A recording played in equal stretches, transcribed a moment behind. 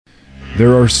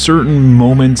There are certain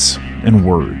moments and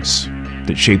words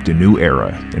that shaped a new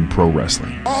era in pro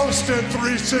wrestling. Austin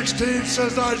 316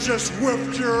 says I just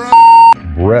whipped your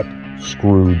ass. Brett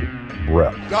screwed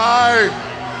Brett.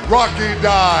 Die, Rocky,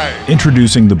 die.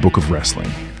 Introducing the Book of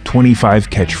Wrestling, 25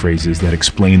 catchphrases that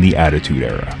explain the Attitude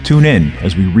Era. Tune in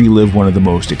as we relive one of the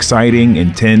most exciting,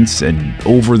 intense, and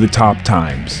over-the-top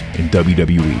times in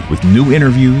WWE with new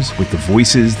interviews with the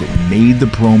voices that made the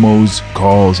promos,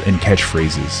 calls, and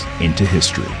catchphrases into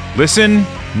history. Listen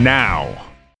now.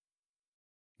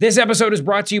 This episode is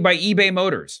brought to you by eBay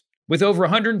Motors. With over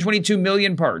 122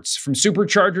 million parts, from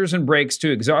superchargers and brakes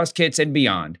to exhaust kits and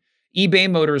beyond,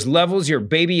 eBay Motors levels your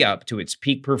baby up to its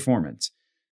peak performance.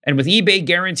 And with eBay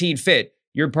Guaranteed Fit,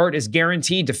 your part is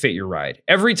guaranteed to fit your ride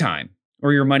every time,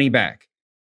 or your money back.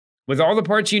 With all the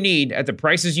parts you need at the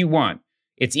prices you want,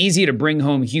 it's easy to bring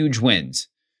home huge wins.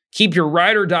 Keep your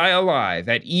ride or die alive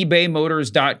at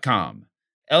ebaymotors.com.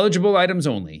 Eligible items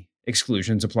only.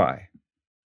 Exclusions apply.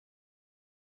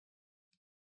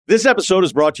 This episode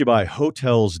is brought to you by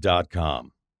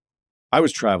Hotels.com. I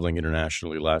was traveling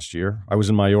internationally last year. I was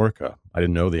in Mallorca. I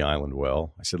didn't know the island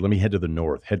well. I said, let me head to the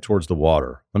north, head towards the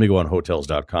water. Let me go on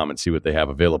Hotels.com and see what they have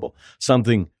available.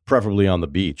 Something preferably on the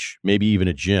beach, maybe even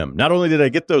a gym. Not only did I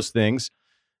get those things,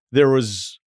 there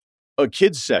was a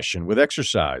kids session with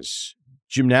exercise,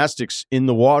 gymnastics in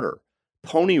the water,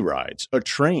 pony rides, a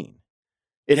train.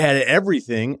 It had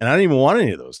everything, and I didn't even want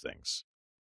any of those things.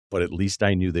 But at least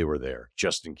I knew they were there,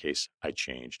 just in case I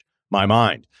changed my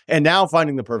mind. And now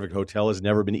finding the perfect hotel has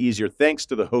never been easier thanks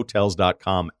to the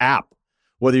Hotels.com app.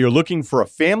 Whether you're looking for a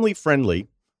family-friendly,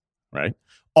 right,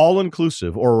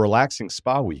 all-inclusive or a relaxing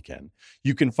spa weekend,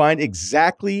 you can find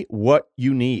exactly what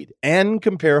you need and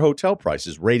compare hotel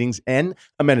prices, ratings, and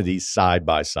amenities side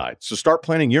by side. So start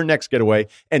planning your next getaway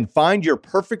and find your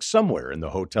perfect somewhere in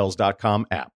the Hotels.com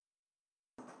app.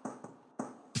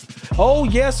 Oh,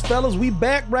 yes, fellas, we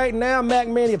back right now.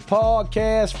 MackMania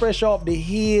podcast, fresh off the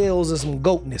heels of some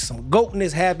goatness. Some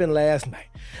goatness happened last night.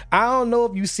 I don't know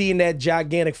if you seen that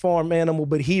gigantic farm animal,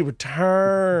 but he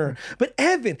returned. But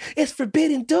Evan, it's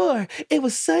Forbidden Door. It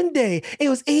was Sunday. It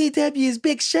was AEW's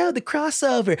big show, the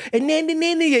crossover. And then,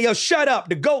 yo, shut up.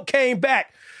 The goat came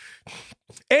back.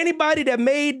 Anybody that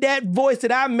made that voice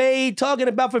that I made talking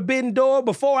about Forbidden Door,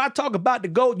 before I talk about the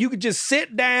GOAT, you could just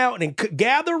sit down and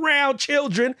gather around,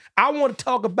 children. I want to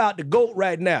talk about the GOAT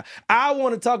right now. I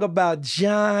want to talk about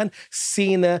John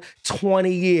Cena,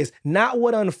 20 years. Not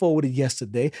what unfolded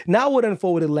yesterday, not what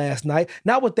unfolded last night,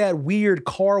 not what that weird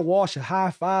car wash of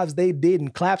high fives they did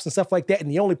and claps and stuff like that, and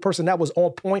the only person that was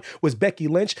on point was Becky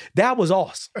Lynch. That was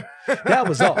us. That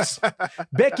was us.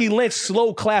 Becky Lynch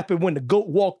slow clapping when the GOAT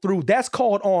walked through. That's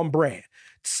called on brand.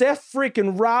 Seth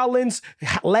freaking Rollins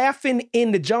laughing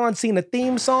in the John Cena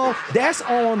theme song, that's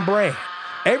on brand.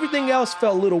 Everything else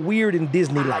felt a little weird and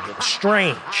Disney-like. It was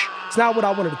strange. It's not what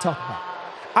I wanted to talk about.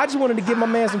 I just wanted to give my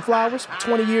man some flowers.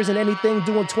 20 years in anything,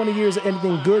 doing 20 years of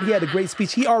anything good. He had a great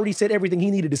speech. He already said everything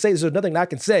he needed to say. There's nothing I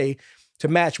can say to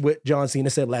match what John Cena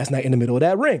said last night in the middle of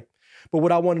that ring. But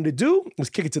what I wanted to do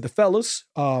was kick it to the fellas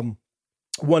one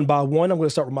by one. I'm going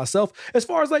to start with myself. As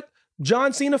far as like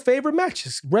John Cena favorite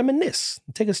matches, reminisce,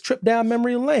 take a trip down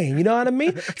memory lane, you know what I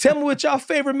mean? Tell me what y'all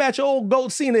favorite match of old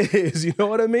GOAT Cena is, you know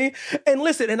what I mean? And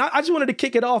listen, and I just wanted to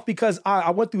kick it off because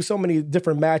I went through so many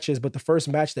different matches, but the first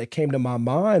match that came to my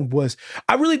mind was,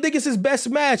 I really think it's his best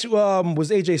match,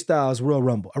 was AJ Styles Royal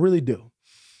Rumble. I really do.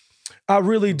 I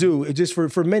really do. It just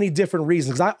for many different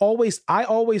reasons. I always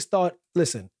thought,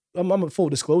 listen, I'm a full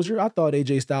disclosure, I thought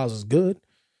AJ Styles was good.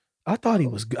 I thought he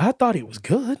was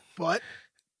good. But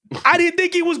I didn't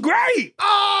think he was great.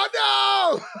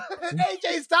 Oh no,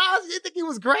 AJ Styles, you think he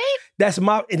was great?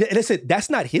 Listen, that's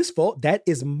not his fault. That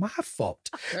is my fault.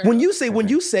 When you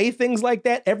say things like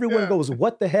that, everyone goes,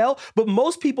 "What the hell?" But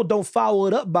most people don't follow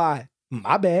it up by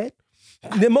 "my bad."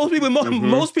 Then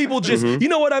most people just, you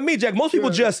know what I mean, Jack? Most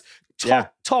people just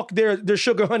talk their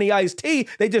sugar honey iced tea.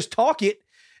 They just talk it,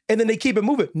 and then they keep it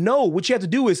moving. No, what you have to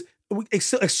do is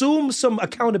assume some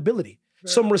accountability.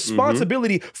 Some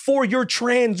responsibility for your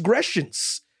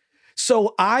transgressions.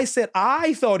 So I said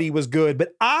I thought he was good,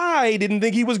 but I didn't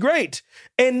think he was great.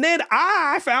 And then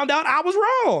I found out I was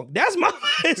wrong. That's my...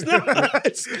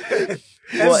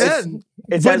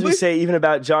 It's as we say, even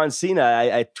about John Cena,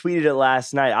 I tweeted it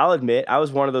last night. I'll admit, I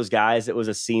was one of those guys that was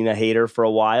a Cena hater for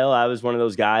a while. I was one of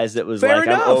those guys that was I'm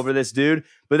over this dude.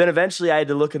 But then eventually I had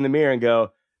to look in the mirror and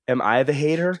go, am I the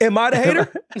hater? Am I the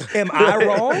hater? Am I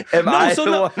wrong? Am I the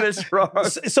one that's wrong?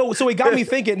 So it got me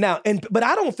thinking now. But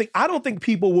I don't think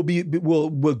people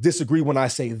will disagree when I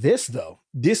say this though.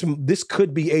 This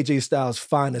could be AJ Styles'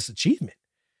 finest achievement,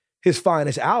 his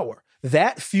finest hour.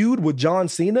 that feud with John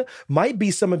Cena might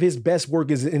be some of his best work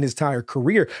in his entire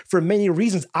career for many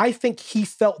reasons. I think he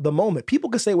felt the moment. People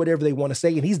can say whatever they want to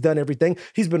say, and he's done everything.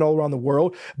 He's been all around the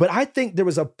world. But I think there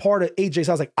was a part of AJ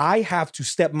Styles like, I have to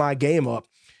step my game up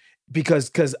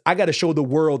because I got to show the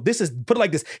world. This is, put it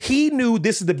like this, he knew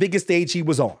this is the biggest stage he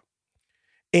was on.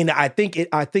 And I think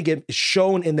it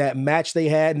shown in that match they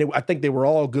had, and I think they were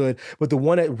all good. But the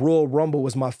one at Royal Rumble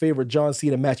was my favorite John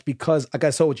Cena match because, like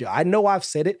I told you, I know I've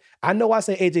said it. I know I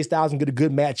say AJ Styles can get a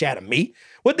good match out of me.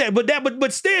 But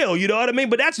still, you know what I mean?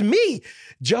 But that's me.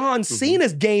 John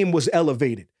Cena's game was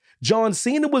elevated. John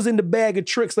Cena was in the bag of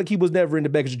tricks like he was never in the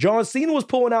bag of tricks. John Cena was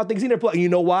pulling out things he never played. You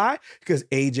know why? Because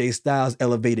AJ Styles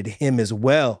elevated him as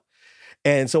well.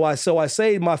 And so I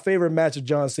say my favorite match of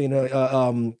John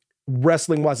Cena,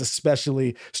 wrestling-wise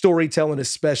especially, storytelling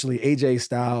especially, AJ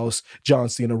Styles, John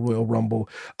Cena, Royal Rumble.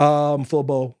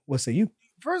 Fullbo, what say you?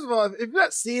 First of all, if you're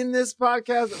not seeing this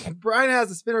podcast, Brian has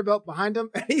a spinner belt behind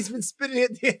him, and he's been spinning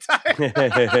it the entire time.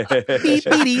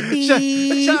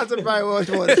 Shout out to Brian Welch.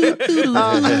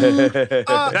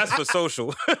 That's for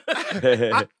social.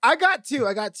 I got two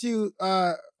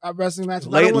wrestling matches.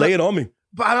 Lay it on me.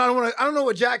 But I don't know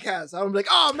what Jack has. I'm like,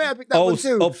 oh man, I picked that one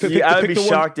too. I'd be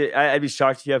shocked. I'd be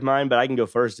shocked if you have mine, but I can go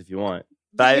first if you want.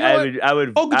 But I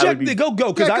would. Oh, Jack, go.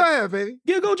 Go ahead, baby.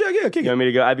 Yeah, go, Jack. Yeah, kick you it. want me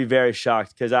to go? I'd be very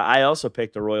shocked because I also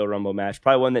picked a Royal Rumble match,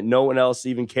 probably one that no one else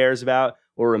even cares about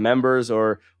or remembers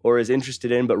or is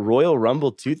interested in. But Royal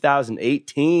Rumble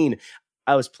 2018,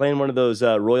 I was playing one of those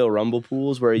Royal Rumble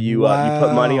pools where you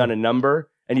put money on a number.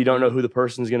 And you don't know who the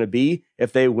person's going to be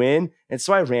if they win. And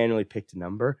so I randomly picked a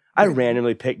number. I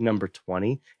randomly picked number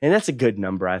 20. And that's a good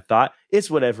number, I thought. It's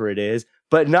whatever it is.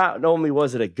 But not only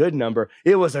was it a good number,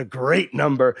 it was a great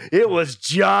number. It was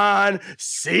John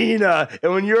Cena.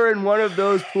 And when you're in one of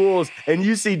those pools and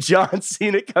you see John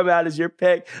Cena come out as your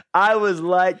pick, I was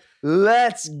like,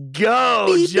 let's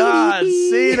go, John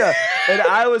Cena. And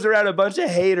I was around a bunch of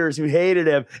haters who hated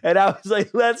him. And I was like,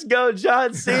 let's go,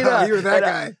 John Cena. You were that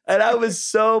guy. And I was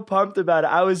so pumped about it.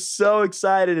 I was so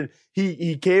excited. And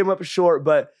he came up short,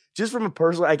 but just from a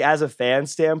personal, like as a fan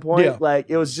standpoint, like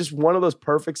it was just one of those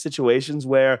perfect situations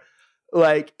where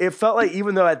like it felt like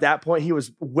even though at that point he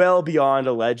was well beyond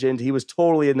a legend, he was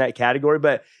totally in that category,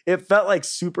 but it felt like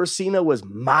Super Cena was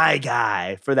my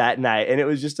guy for that night. And it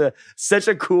was just such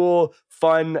a cool,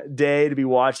 fun day to be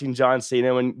watching John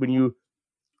Cena when you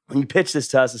pitched this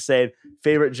to us as saying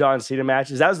favorite John Cena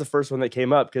matches, that was the first one that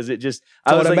came up because it just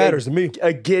I was like matters to me.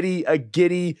 A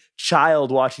giddy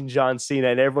child watching John Cena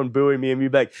and everyone booing me and me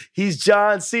like, he's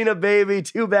John Cena, baby.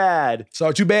 Too bad.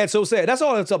 So too bad, so sad. That's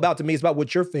all it's about to me. It's about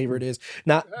what your favorite is,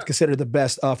 not considered the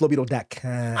best.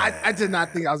 Flowbeetle.com. I did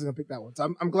not think I was going to pick that one,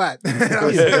 so I'm glad.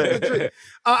 I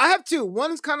have two.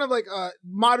 One is kind of like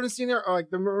modern Cena, or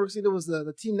like the Murder Cena was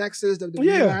the Team Nexus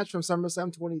WWE match from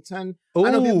SummerSlam 2010.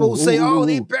 I know people will say,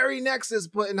 they bury Nexus,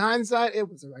 but in hindsight, it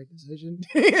was the right decision.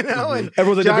 You know, and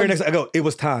everyone's like the very next. I go, it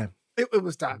was time. It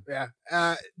was time.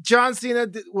 Yeah. John Cena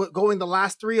going the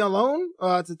last three alone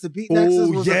to beat Nexus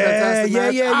was a fantastic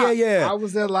match. Yeah. I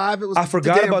was there live. It was. I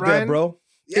forgot about Bryan. That, bro.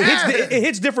 Yeah. It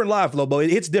hits different live, Lobo. It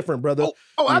hits different, brother.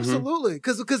 Oh, absolutely.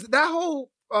 Because that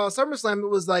whole SummerSlam, it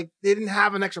was like they didn't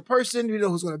have an extra person. You know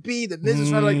who's going to be. The Miz was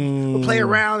trying to like play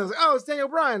around. It was like, oh, it's Daniel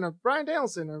Bryan or Bryan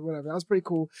Danielson or whatever. That was pretty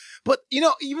cool. But you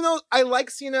know, even though I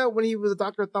like Cena when he was a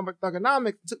Dr. Thugonomics,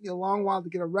 it took me a long while to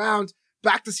get around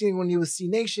back to seeing when he was C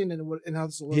Nation and how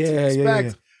this was to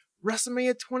expect.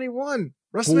 WrestleMania 21.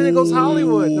 WrestleMania Goes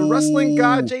Hollywood. The wrestling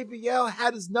god JBL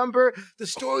had his number,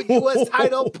 destroyed the U.S.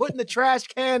 title, put in the trash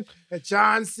can, and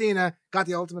John Cena got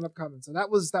the ultimate upcoming. So that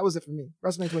was it for me.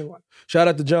 WrestleMania 21. Shout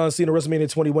out to John Cena,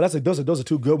 WrestleMania 21. Those are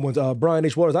two good ones. Brian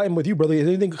H. Waters, I am with you, brother. Is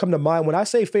anything come to mind when I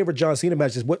say favorite John Cena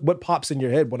matches? What pops in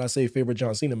your head when I say favorite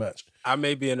John Cena match? I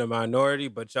may be in a minority,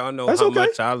 but y'all know how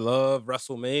much I love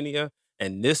WrestleMania.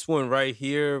 And this one right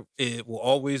here, it will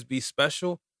always be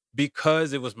special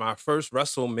because it was my first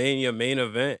WrestleMania main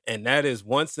event, and that is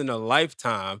once in a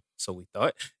lifetime, so we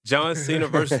thought, John Cena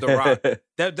versus The Rock.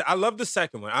 I love the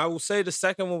second one. I will say the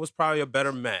second one was probably a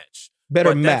better match.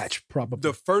 Probably.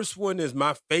 The first one is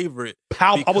my favorite.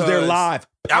 I was there live.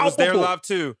 I was there live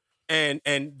too. And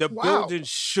the building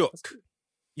shook.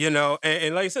 You know,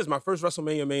 and like I said, it's my first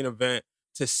WrestleMania main event.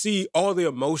 To see all the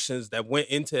emotions that went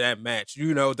into that match.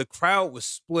 You know, the crowd was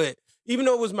split. Even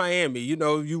though it was Miami, you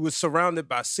know, you were surrounded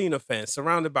by Cena fans,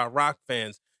 surrounded by Rock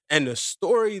fans, and the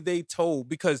story they told,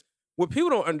 because what people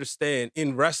don't understand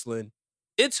in wrestling,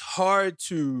 it's hard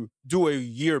to do a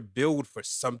year build for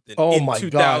something. Oh my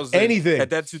God, anything.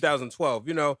 At that 2012,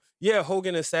 you know,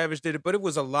 Hogan and Savage did it, but it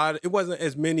was a lot. It wasn't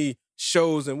as many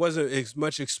shows and wasn't as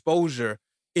much exposure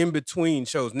in between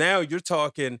shows. Now you're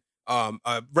talking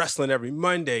wrestling every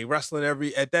Monday,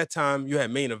 at that time you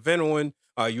had Main Event on,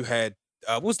 you had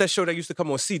what was that show that used to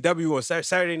come on CW on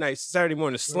Saturday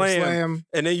morning, Slam.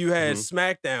 And then you had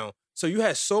SmackDown. So you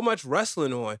had so much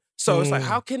wrestling on. So it's like,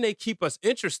 how can they keep us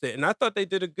interested? And I thought they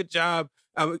did a good job.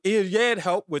 It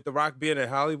helped with The Rock being in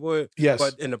Hollywood. Yes.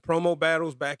 But in the promo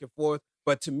battles back and forth.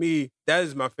 But to me, that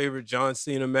is my favorite John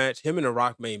Cena match. Him and The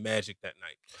Rock made magic that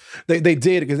night. They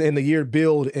did, because in the year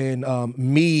build, and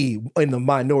me in the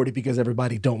minority, because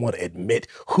everybody don't want to admit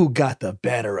who got the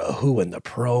better of who in the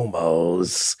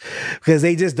promos, because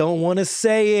they just don't want to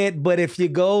say it. But if you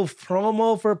go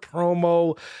promo for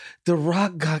promo, The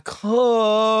Rock got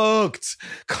cooked.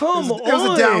 Come on, it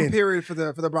was a down period for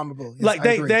the Brahma Bull. Yes, like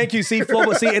thank you. See,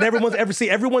 Flo, and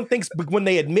everyone thinks when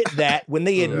they admit that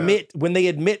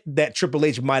admit that Triple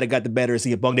H might have got the better of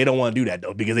CM Punk, they don't want to do that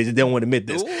though, because they just don't want to admit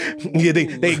this. Yeah,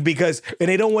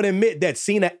 they don't want to admit that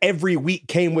Cena every week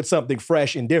came with something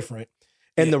fresh and different.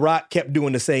 And The Rock kept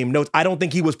doing the same notes. I don't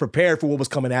think he was prepared for what was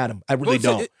coming at him. I really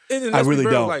don't. I really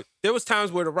don't. Like, there was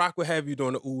times where The Rock would have you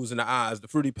doing the oohs and the ahs, the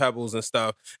Fruity Pebbles and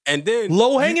stuff. And then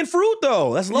low-hanging fruit,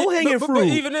 though. That's low-hanging fruit. But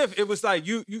even if it was like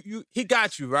he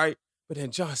got you, right? But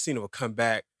then John Cena would come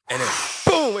back and then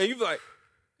boom, and you'd be like,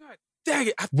 God dang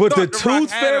it. With the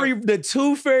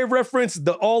Tooth Fairy reference,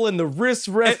 the all in the wrist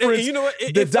reference, and you know what?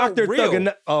 The Dr.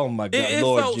 Thug. Oh my God,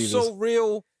 Lord felt Jesus. so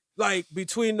real. Like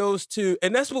between those two,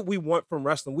 and that's what we want from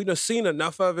wrestling. We've seen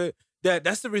enough of it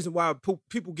that's the reason why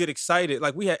people get excited.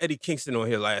 Like we had Eddie Kingston on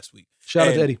here last week. Shout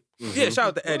out to Eddie. Yeah, shout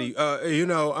out to Eddie.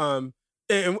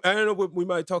 And I don't know, we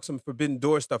might talk some Forbidden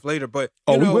Door stuff later, but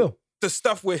we will. The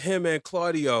stuff with him and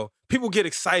Claudio, people get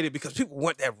excited because people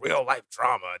want that real life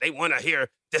drama. They want to hear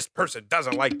this person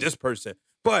doesn't like this person.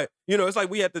 But it's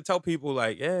like we have to tell people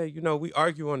like, yeah, we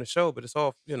argue on the show, but it's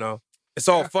all it's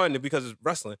all fun because it's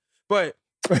wrestling. But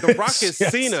The Rock and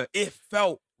Cena, it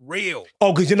felt real.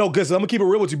 Oh, because I'm gonna keep it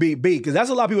real with you, B, because that's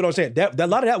a lot of people don't understand. That a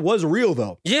lot of that was real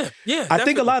though. Yeah. I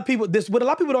think a lot of people what a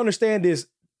lot of people don't understand is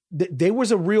there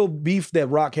was a real beef that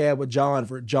Rock had with John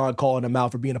for John calling him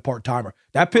out for being a part-timer.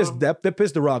 That pissed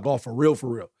The Rock off for real.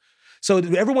 So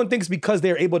everyone thinks because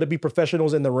they're able to be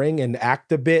professionals in the ring and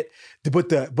act a bit, but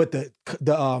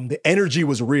the energy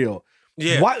was real.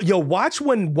 Yeah. Watch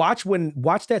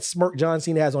that smirk John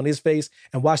Cena has on his face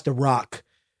and watch The Rock.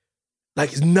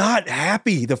 Like, he's not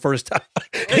happy the first time.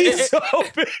 He's so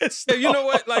pissed. You know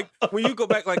what? Like, when you go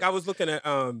back, like, I was looking at,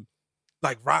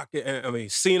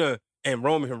 Cena and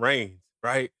Roman Reigns,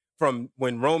 right? From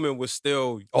when Roman was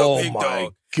still the big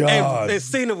dog. God. And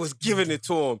Cena was giving it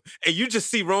to him. And you just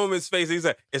see Roman's face. He's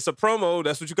like, it's a promo.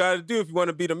 That's what you got to do if you want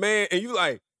to be the man. And you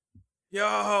like,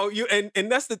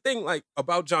 and that's the thing, like,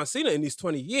 about John Cena in these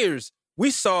 20 years.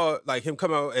 We saw, like, him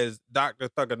come out as Dr.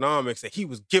 Thugonomics, and he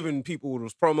was giving people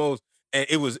those promos, and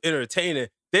it was entertaining.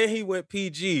 Then he went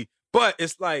PG. But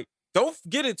it's like, don't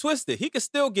get it twisted. He can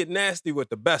still get nasty with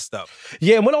the best stuff.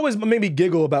 Yeah, and what always made me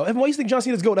giggle about, why do you think John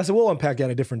Cena's GOAT? I said, we'll unpack that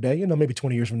a different day. Maybe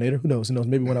 20 years from later. Who knows?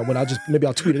 Maybe when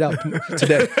I'll tweet it out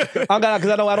today. Because I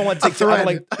don't want to take time.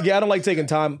 I don't like taking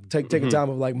time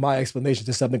of like my explanation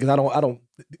to something, because I don't.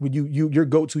 When your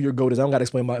GOAT is, I don't got to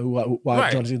explain why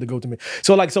John Cena's the GOAT to me.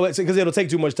 So because it'll take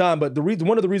too much time. But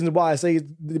one of the reasons why I say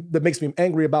that makes me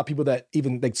angry about people that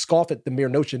even like scoff at the mere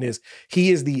notion is he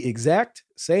is the exact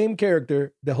same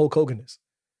character that Hulk Hogan is.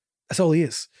 That's all he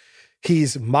is.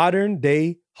 He's modern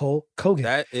day Hulk Hogan.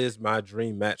 That is my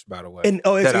dream match, by the way. And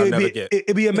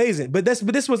it'd be amazing. But this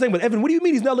was the thing. But Evan, what do you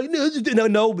mean he's not like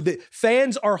no? But the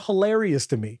fans are hilarious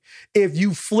to me. If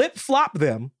you flip flop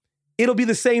them, it'll be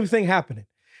the same thing happening.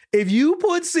 If you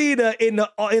put Cena in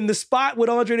the spot with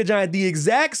Andre the Giant, the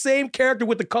exact same character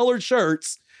with the colored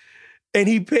shirts, and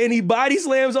he body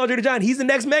slams Andre the Giant, he's the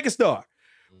next megastar.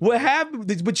 What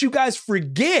happened? But you guys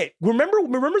forget. Remember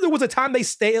there was a time they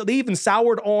even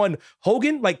soured on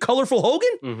Hogan, like colorful Hogan.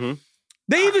 Mm-hmm.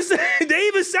 They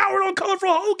even soured on colorful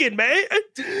Hogan, man.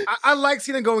 I like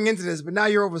Cena going into this, but now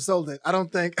you're oversold it. I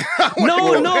don't think.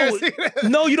 No, you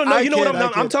don't know. You know what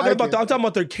I'm talking about? I'm talking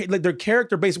about their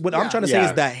character base. What I'm trying to say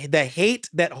is that the hate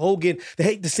that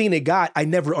Cena got, I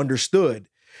never understood.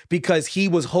 Because he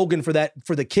was Hogan for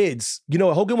the kids.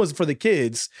 Hogan was for the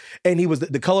kids, and he was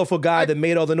the colorful guy that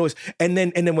made all the noise. And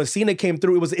then when Cena came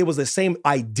through, it was the same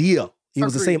idea. It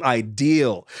was the same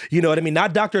ideal. You know what I mean?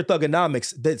 Not Dr.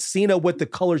 Thugonomics. That Cena with the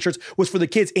colored shirts was for the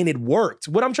kids, and it worked.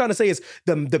 What I'm trying to say is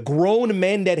the grown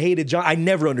men that hated John, I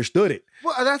never understood it.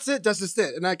 Well, that's it. That's just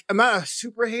it. And I'm not a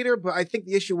super hater, but I think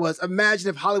the issue was, imagine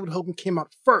if Hollywood Hogan came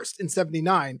out first in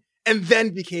 79, and then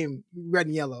became red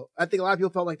and yellow. I think a lot of people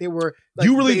felt like they were. Like,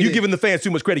 you're giving the fans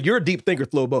too much credit. You're a deep thinker,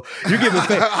 Flobo. You're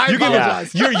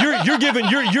giving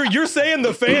you're saying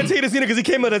the fans hate Cena because he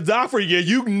came out of dock for you.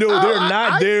 You know they're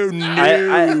not there.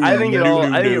 I think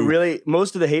it really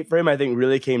most of the hate for him. I think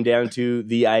really came down to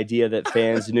the idea that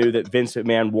fans knew that Vince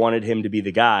McMahon wanted him to be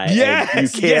the guy.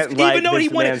 Yes, you can't like even though Vince he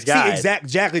wanted. McMahon's guy. See,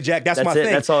 exactly, Jack. That's my it.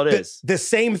 thing. That's all it is. The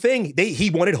same thing. He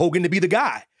wanted Hogan to be the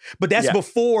guy. But that's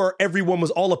before everyone was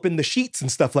all up in the sheets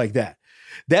and stuff like that.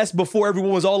 That's before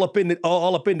everyone was all up in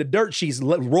the dirt sheets,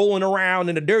 rolling around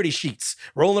in the dirty sheets,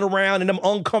 rolling around in them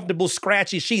uncomfortable,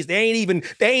 scratchy sheets. They ain't even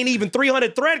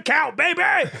 300 thread count, baby.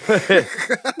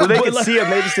 Well, they could see him.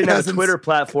 They just didn't have a Twitter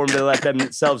platform to let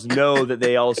themselves know that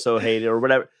they also hate it or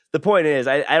whatever. The point is,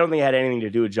 I don't think it had anything to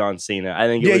do with John Cena. I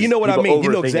think you know what I mean. You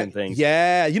know exactly. Things.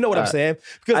 Yeah, you know what I'm saying.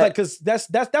 Because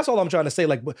that's all I'm trying to say.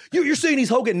 Like you're saying he's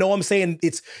Hogan. No, I'm saying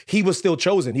he was still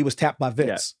chosen. He was tapped by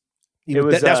Vince. Yeah.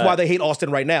 That's why they hate Austin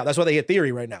right now. That's why they hate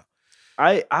Theory right now.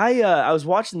 I was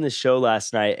watching this show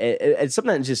last night, and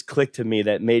something that just clicked to me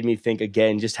that made me think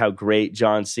again just how great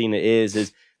John Cena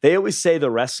is they always say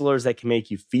the wrestlers that can make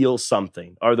you feel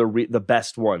something are the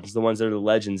best ones, the ones that are the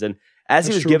legends. And as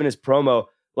he was giving his promo,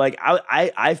 like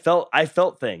I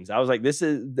felt things. I was like, it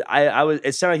sounded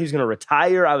like he was going to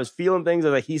retire. I was feeling things. I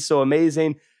was like, he's so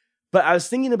amazing. But I was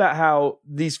thinking about how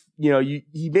these,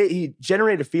 he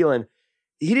generated a feeling.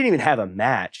 He didn't even have a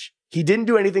match. He didn't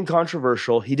do anything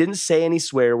controversial. He didn't say any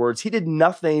swear words. He did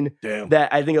nothing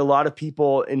that I think a lot of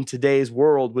people in today's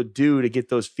world would do to get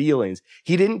those feelings.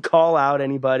 He didn't call out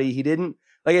anybody. He didn't,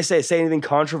 like I say anything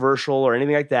controversial or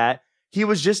anything like that. He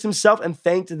was just himself and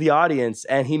thanked the audience,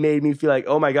 and he made me feel like,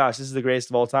 oh my gosh, this is the greatest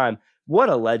of all time. What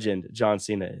a legend John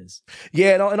Cena is.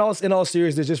 Yeah, in all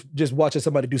seriousness, just watching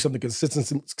somebody do something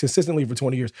consistently for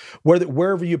 20 years,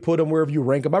 wherever you put him, wherever you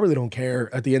rank him, I really don't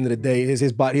care. At the end of the day, is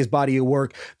his body of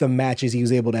work, the matches he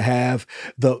was able to have,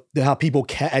 the how people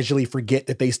casually forget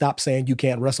that they stopped saying you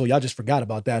can't wrestle. Y'all just forgot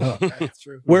about that, huh? That's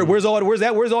true. Where's all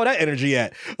that energy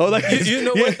at? Oh, like you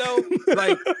know what though?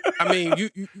 Like, I mean,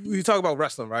 you talk about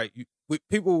wrestling, right?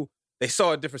 People they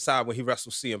saw a different side when he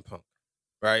wrestled CM Punk,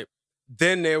 right?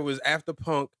 Then there was after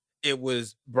Punk, it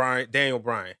was Daniel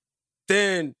Bryan.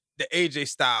 Then the AJ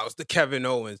Styles, the Kevin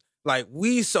Owens. Like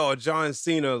we saw John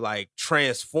Cena like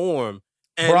transform,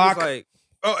 and Brock. It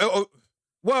was like,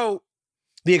 well,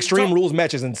 the Extreme Rules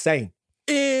match is insane.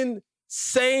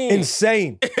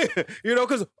 Insane.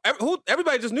 Because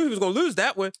everybody just knew he was going to lose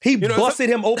that one. He busted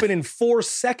him open in 4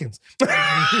 seconds.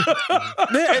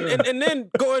 and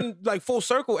then going like full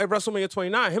circle at WrestleMania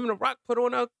 29, him and The Rock put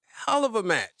on a hell of a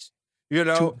match.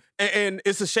 And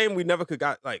it's a shame we never could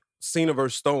got like Cena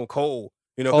versus Stone Cold.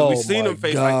 Because we've seen him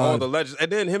face like all the legends, and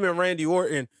then him and Randy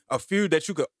Orton, a feud that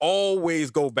you could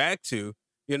always go back to.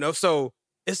 So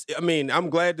it's. I mean, I'm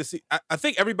glad to see. I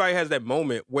think everybody has that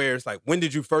moment where it's like, when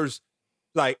did you first?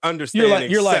 Like understand.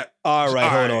 You're like, all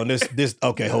right, hold on. This.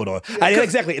 Okay, hold on.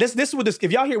 Exactly. This is what this.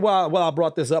 If y'all hear why I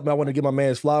brought this up, and I want to give my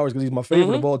man's flowers because he's my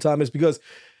favorite of all time, is because,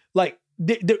 like,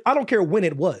 I don't care when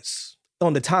it was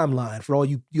on the timeline for all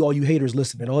you haters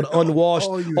listening, all the unwashed,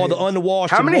 the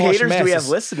unwashed. How many haters masses. do we have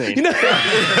listening? Do we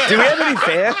have any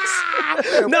fans?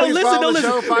 No, listen.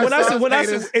 When I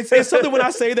say it's something when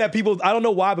I say that people, I don't know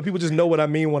why, but people just know what I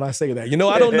mean when I say that. I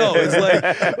don't know. It's like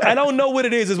I don't know what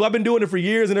it is. I've been doing it for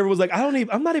years, and everyone's like,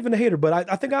 I'm not even a hater, but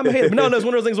I think I'm a hater. But no, it's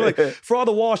one of those things where, like, for all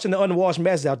the washed and the unwashed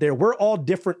masses out there, we're all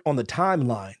different on the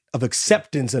timeline of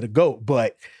acceptance of the GOAT,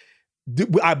 but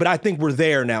I think we're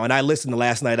there now. And I listened to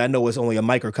last night. I know it's only a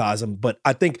microcosm, but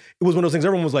I think it was one of those things.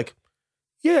 Everyone was like,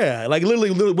 yeah, like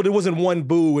literally, but it wasn't one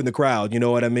boo in the crowd. You know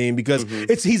what I mean? Because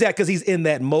he's in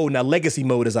that mode now, legacy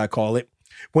mode as I call it.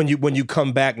 When you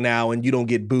come back now and you don't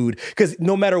get booed, because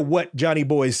no matter what Johnny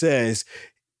Boy says,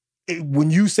 when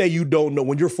you say you don't know,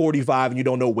 when you're 45 and you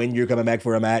don't know when you're coming back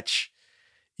for a match,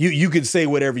 you can say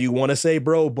whatever you want to say,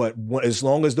 bro. But as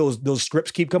long as those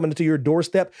scripts keep coming to your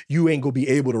doorstep, you ain't gonna be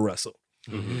able to wrestle.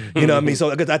 Mm-hmm. You know what I mean?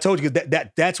 So I told you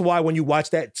that's why when you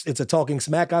watch that, it's a talking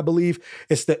smack. I believe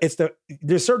it's the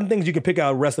there's certain things you can pick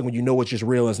out of wrestling when you know it's just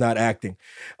real and it's not acting.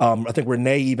 I think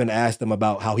Renee even asked him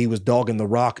about how he was dogging The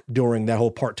Rock during that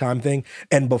whole part-time thing,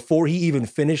 and before he even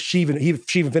finished, she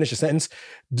even finished a sentence,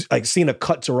 like Cena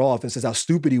cuts her off and says how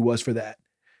stupid he was for that.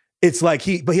 It's like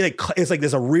it's like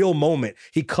there's a real moment.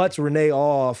 He cuts Renee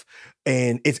off,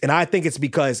 and I think it's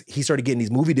because he started getting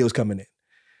these movie deals coming in.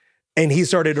 And he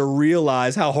started to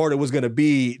realize how hard it was going to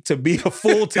be a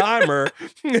full timer.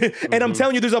 And I'm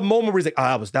telling you, there's a moment where he's like,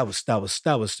 that was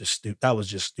just stupid. That was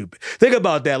just stupid. Think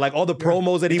about that. Like all the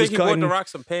promos that he was cutting. You think he bought The Rock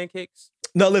some pancakes?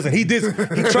 No, listen, he did.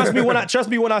 Trust me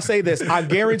when I say this. I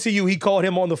guarantee you, he called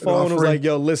him on the phone and was like,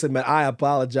 "Yo, listen, man, I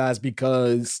apologize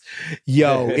because,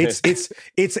 that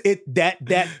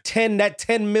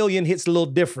 10 million hits a little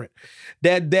different.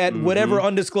 That whatever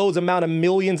undisclosed amount of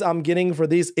millions I'm getting for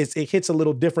this, it hits a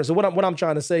little different. So what I'm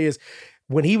trying to say is,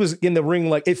 when he was in the ring,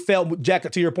 like it felt, Jack,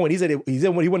 to your point, he said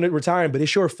when he wasn't retiring, but it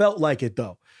sure felt like it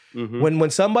though. Mm-hmm. When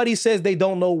somebody says they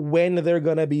don't know when they're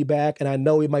gonna be back, and I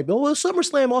know it might be,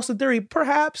 SummerSlam, Austin Theory,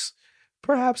 perhaps.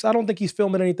 I don't think he's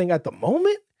filming anything at the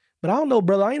moment, but I don't know,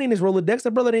 brother. I ain't in his Rolodex.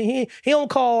 That brother, he don't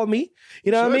call me.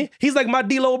 You know what I mean? He's like my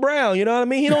D'Lo Brown. You know what I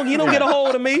mean? He don't get a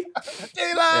hold of me.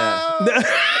 D'Lo.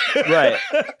 Right.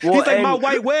 Well, he's like my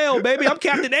white whale, baby. I'm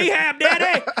Captain Ahab,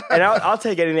 daddy. And I'll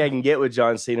take anything I can get with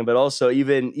John Cena, but also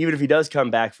even if he does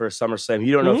come back for a SummerSlam,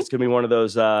 you don't know if it's gonna be one of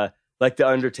those like the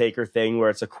Undertaker thing where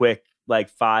it's a quick, like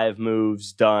 5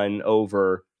 moves done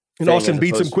over. And Austin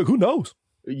beats him quick. Who knows?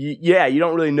 Yeah, you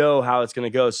don't really know how it's going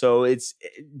to go. So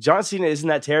John Cena is in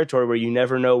that territory where you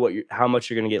never know how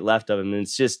much you're going to get left of him. And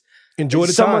it's just enjoy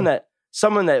the time.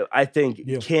 Someone that I think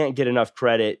can't get enough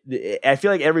credit. I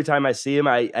feel like every time I see him,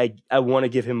 I want to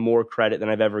give him more credit than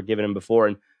I've ever given him before.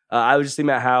 And I was just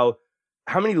thinking about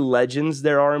how many legends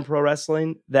there are in pro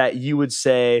wrestling that you would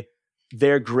say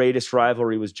their greatest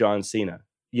rivalry was John Cena.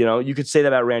 You know, you could say that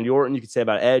about Randy Orton. You could say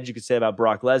about Edge. You could say about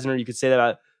Brock Lesnar. You could say that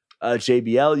about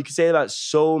JBL. You could say about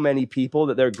so many people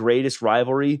that their greatest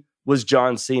rivalry was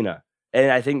John Cena. And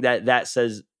I think that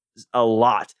says a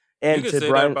lot. And you could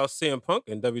say that about CM Punk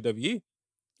in WWE.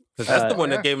 Because that's the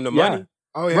one that gave him the money.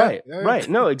 Oh, yeah. Right.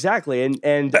 No, exactly.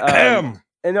 And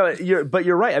no, you're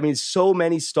right. I mean, so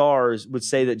many stars would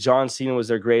say that John Cena was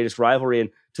their greatest rivalry. And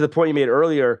to the point you made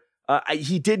earlier,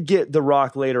 he did get The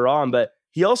Rock later on, but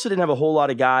he also didn't have a whole lot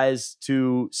of guys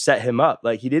to set him up.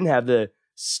 Like, he didn't have the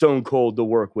Stone Cold to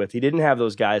work with. He didn't have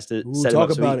those guys to set him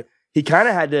up. So he kind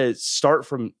of had to start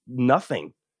from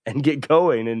nothing and get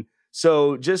going. And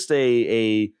so just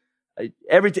every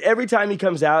time he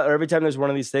comes out or every time there's one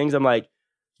of these things, I'm like,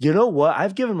 you know what?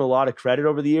 I've given him a lot of credit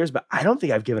over the years, but I don't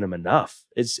think I've given him enough.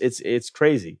 It's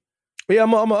crazy. Yeah,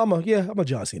 I'm a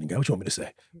John Cena guy. What you want me to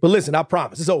say? But listen, I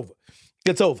promise it's over.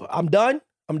 It's over. I'm done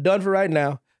for right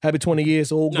now. Happy 20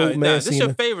 years, old goat man. This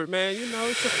your favorite, man. You know,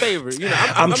 it's your favorite. You know,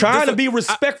 I'm trying to be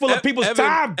respectful of people's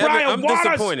time. Brian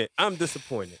Waters. I'm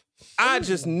disappointed. I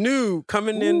just knew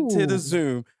coming into the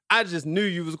Zoom, I just knew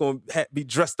you was going to be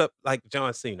dressed up like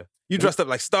John Cena. You dressed up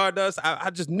like Stardust. I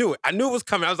just knew it. I knew it was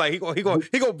coming. I was like, he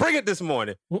gonna bring it this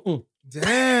morning.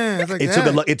 Damn. Like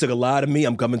it took a lot of me.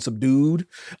 I'm coming subdued.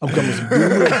 I'm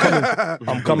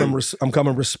coming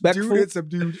respectful. Dude, it's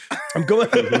subdued. I'm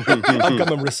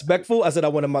coming respectful. I said I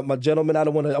want my gentleman. I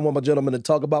want my gentleman to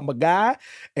talk about my guy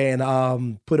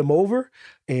and put him over.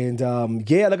 And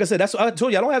like I said, that's what I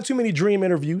told you. I don't have too many dream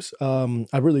interviews.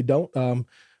 I really don't.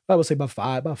 I would say about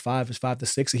 5 is 5 to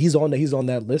 6. He's on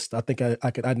that list. I think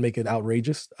I'd make it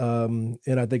outrageous. And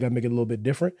I think I'd make it a little bit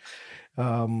different.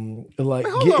 Hold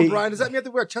on, Brian. Does that mean I have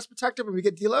to wear a chest protector when we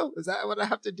get D'Lo? Is that what I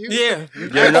have to do? Yeah. You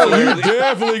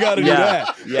definitely got to do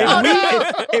that.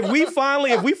 Yeah. If we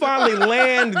finally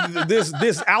land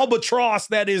this albatross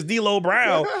that is D'Lo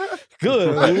Brown,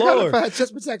 good Lord.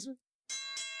 Chest protector.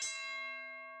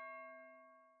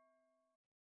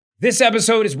 This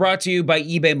episode is brought to you by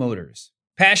eBay Motors.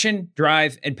 Passion,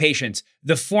 drive, and patience.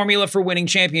 The formula for winning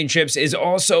championships is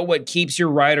also what keeps your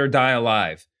ride or die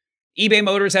alive. eBay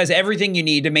Motors has everything you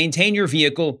need to maintain your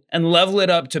vehicle and level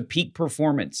it up to peak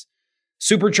performance.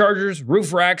 Superchargers,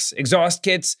 roof racks, exhaust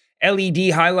kits,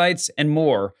 LED highlights, and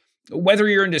more. Whether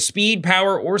you're into speed,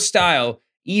 power, or style,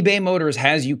 eBay Motors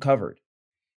has you covered.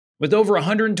 With over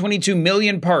 122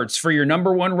 million parts for your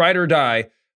number one ride or die,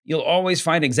 you'll always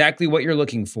find exactly what you're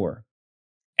looking for.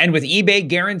 And with eBay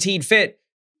Guaranteed Fit,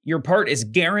 your part is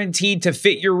guaranteed to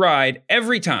fit your ride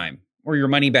every time or your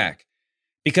money back.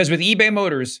 Because with eBay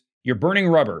Motors, you're burning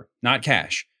rubber, not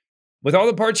cash. With all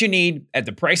the parts you need at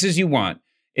the prices you want,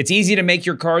 it's easy to make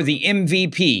your car the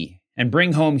MVP and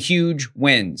bring home huge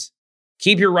wins.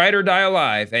 Keep your ride or die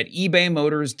alive at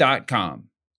ebaymotors.com.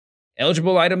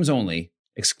 Eligible items only.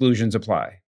 Exclusions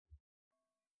apply.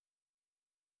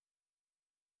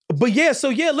 But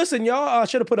listen, y'all, I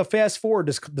should have put a fast forward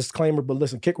disclaimer, but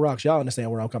listen, Kick Rocks, y'all understand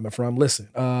where I'm coming from. Listen,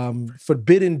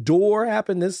 Forbidden Door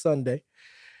happened this Sunday.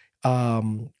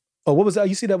 What was that?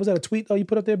 You see that? Was that a tweet you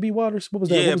put up there, B. Waters? What was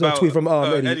that? Yeah, what was that tweet from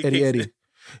Eddie?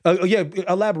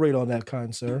 Elaborate on that,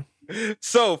 kind sir.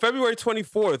 So, February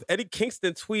 24th, Eddie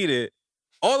Kingston tweeted,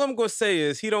 all I'm going to say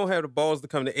is he don't have the balls to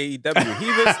come to AEW. He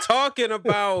was talking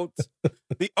about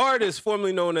the artist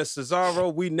formerly known as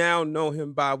Cesaro. We now know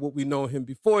him by what we know him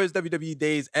before his WWE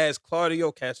days as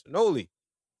Claudio Castagnoli.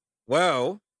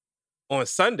 Well, on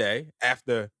Sunday,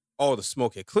 after all the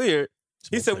smoke had cleared,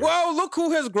 he said, "Whoa, look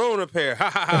who has grown a pair!" Ha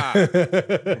ha ha!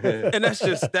 And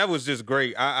that was just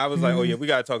great. I was like, "Oh yeah, we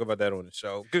got to talk about that on the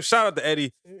show." Good shout out to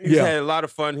Eddie. He had a lot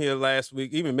of fun here last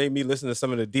week. Even made me listen to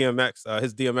some of the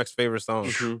his DMX favorite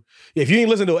songs. Yeah, if you ain't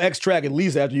listened to an X track, at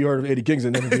least after you heard of Eddie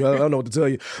Kingston interview, I don't know what to tell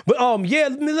you. But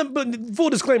but full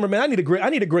disclaimer, man, I need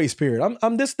a grace period.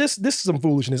 This is some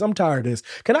foolishness. I'm tired of this.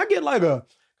 Can I get like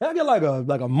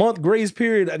a month grace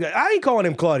period? I ain't calling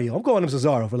him Claudio. I'm calling him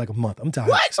Cesaro for like a month. I'm tired.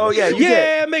 What? Oh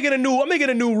yeah, I'm making a new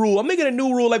rule. I'm making a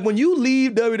new rule. Like when you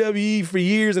leave WWE for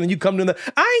years and then you come to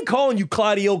I ain't calling you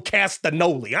Claudio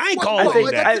Castagnoli. I ain't calling you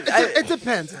that. It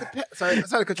depends. Sorry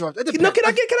to cut you off. It depends. No, can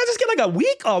I just get like a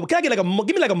week? Oh, can I get like a month?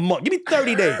 Give me like a month. Give me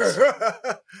 30 days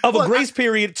of a grace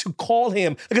period to call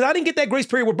him, because I didn't get that grace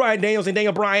period with Bryan Daniels and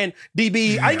Daniel Bryan,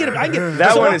 DB. I get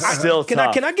that one is still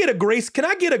tough. Can I get a grace? Can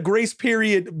I get a grace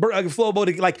period?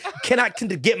 Flowbo, can I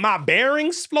get my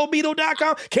bearings?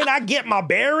 Flowbeetle.com. Can I get my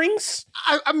bearings?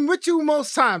 I'm with you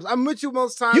most times.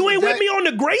 You ain't with me on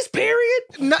the grace period?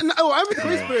 No, I'm with the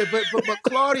grace period, but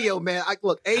Claudio, man,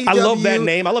 look, AEW. I love that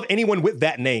name. I love anyone with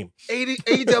that name.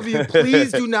 AEW,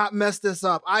 please do not mess this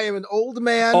up. I am an old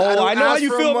man. Oh, I know how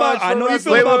you feel about. I know you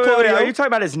feel about Claudio. Are you talking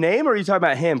about his name or are you talking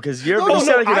about him? Because you're sounding like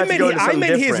you're about to go into something different. I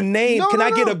meant his name. Can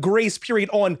I get a grace period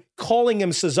on calling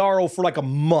him Cesaro for like a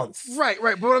month? Right.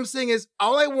 But what I'm saying is,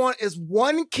 all I want is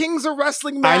one Kings of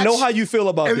Wrestling match. I know how you feel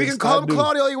about this. And we can call him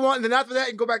Claudio all you want, and then after that,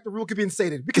 you can go back to rule could be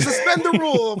instated. We can suspend the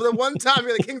rule for the one time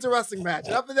we had a Kings of Wrestling match.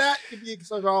 And after that, it could be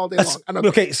Cesaro all day long.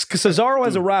 Okay, Cesaro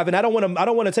has arrived, and I don't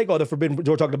want to take all the forbidden.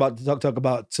 We're talking about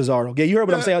Cesaro. Yeah, you heard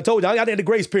what I'm saying. I told you I got the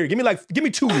grace period. Give me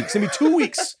 2 weeks. Give me 2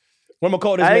 weeks. What am I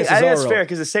call this man Cesaro? I think that's fair,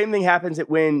 because the same thing happens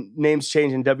when names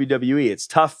change in WWE. It's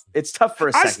tough for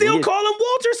a second. I still call him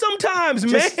Walter sometimes,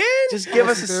 man. Just give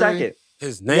us a second.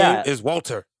 His name is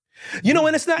Walter. You know,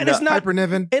 and it's not Hyper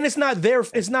Niven. And it's not there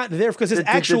because his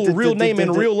actual real name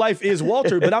in real life is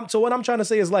Walter. But what I'm trying to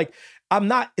say is like,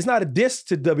 it's not a diss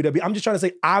to WWE. I'm just trying to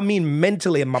say, I mean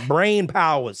mentally and my brain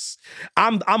powers.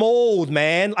 I'm old,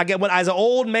 man. As an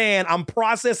old man, I'm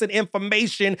processing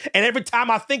information, and every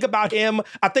time I think about him,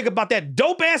 I think about that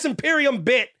dope ass Imperium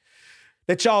bit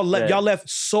that y'all left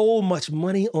so much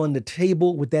money on the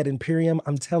table with that Imperium.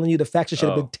 I'm telling you, the faction should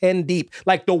have been 10 deep,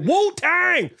 like the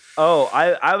Wu-Tang. Oh,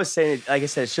 I was saying, like I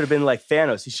said, it should have been like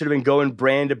Thanos. He should have been going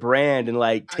brand to brand and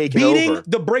like taking over. Beating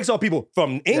the brakes off people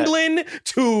from England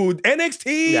to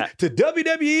NXT to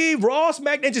WWE, Raw,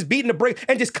 SmackDown, just beating the brakes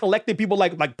and just collecting people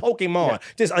like Pokemon. Yeah.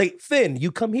 Just like, Finn,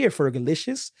 you come here,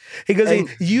 Fergalicious. He goes,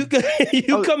 you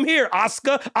come here,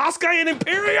 Oscar and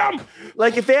Imperium.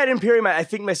 Like if they had Imperium, I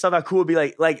think myself how cool would be or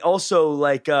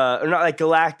not like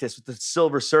Galactus with the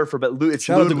Silver Surfer, but it's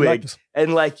Ludwig.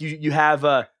 And like you have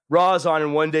Raw's on,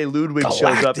 and one day Ludwig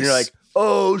shows up, and you're like,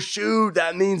 oh shoot,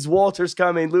 that means Walter's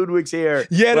coming. Ludwig's here.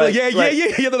 Yeah.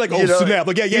 They're like, oh snap.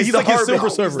 Like, he's like his Silver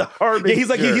Surfer. He's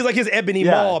like his Ebony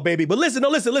Maw, baby. But listen.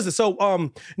 So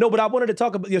but I wanted to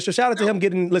talk about. Shout out to him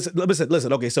getting.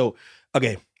 Listen.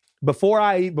 Okay. Before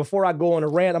I go on a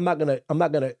rant, I'm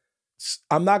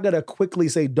not gonna quickly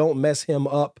say don't mess him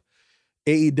up.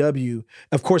 AEW,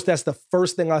 of course, that's the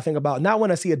first thing I think about. Not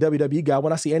when I see a WWE guy,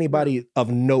 when I see anybody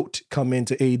of note come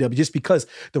into AEW, just because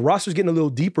the roster's getting a little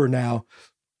deeper now.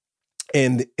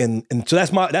 And so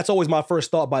that's always my first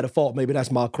thought by default. Maybe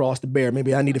that's my cross to bear.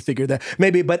 Maybe I need to figure that.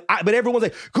 Maybe, but everyone's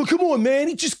like, come on, man,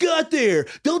 he just got there.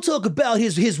 Don't talk about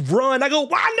his run. I go,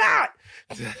 why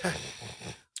not?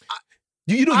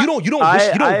 You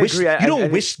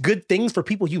don't wish good things for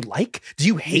people you like? Do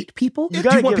you hate people? Do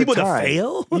you want people to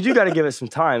fail? You do got to give it some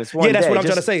time. It's one day. That's what I'm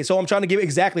trying to say. So I'm trying to give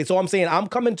exactly. So I'm saying I'm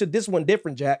coming to this one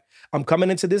different, Jack. I'm coming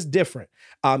into this different.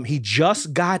 He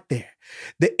just got there.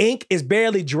 The ink is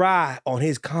barely dry on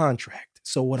his contract.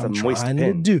 So what I'm trying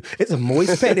to do, it's a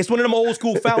moist pen. It's one of them old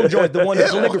school fountain joints, the one in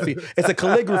calligraphy. It's a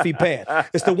calligraphy pen.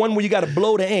 It's the one where you got to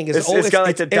blow the ink. It's a quill.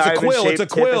 It's a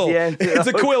quill. It's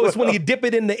a quill. It's when you dip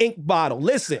it in the ink bottle.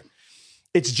 Listen,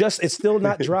 it's still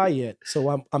not dry yet.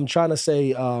 So I'm trying to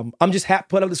say, I'm just happy.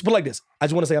 Put it like this. I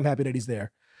just want to say I'm happy that he's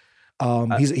there.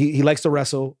 He likes to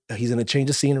wrestle. He's in a change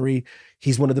of scenery.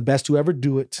 He's one of the best to ever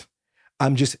do it.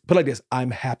 I'm just put like this.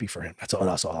 I'm happy for him. That's all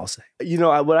I'll say. You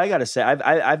know what I got to say.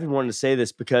 I've been wanting to say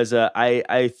this because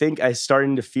I think I'm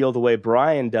starting to feel the way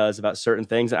Brian does about certain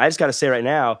things. And I just got to say right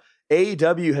now,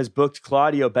 AEW has booked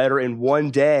Claudio better in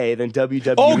one day than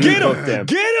WWE booked him.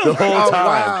 Get him! The whole time.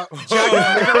 Wow. Jack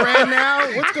is making rain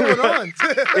now? What's going on?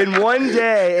 In one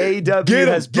day, AEW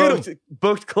has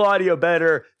booked Claudio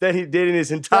better than he did in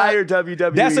his entire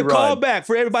WWE That's a run. callback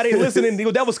for everybody listening.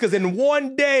 That was because in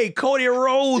one day, Cody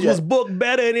Rhodes was booked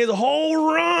better in his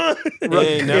whole run. He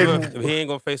ain't going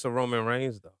to face a Roman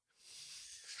Reigns, though.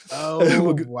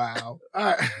 Oh, wow.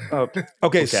 All right.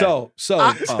 Okay, so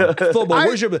Flowball,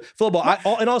 where's your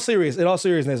Flowball? In all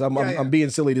seriousness, I'm being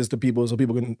silly to people so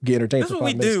people can get entertained. This is what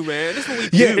we do, man. This is what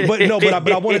we do. But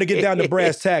I wanted to get down to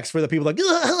brass tacks for the people like,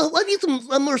 I need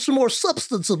some more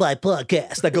substance in my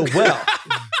podcast. I go, well.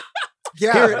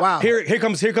 Here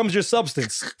comes your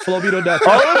substance.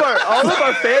 Flowbito.com. All of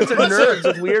our fans are nerds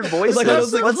with weird voices. Why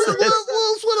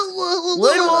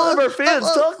do all of our fans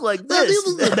talk like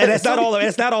this? That's not all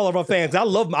of our fans. I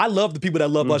love the people that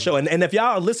love our show. And if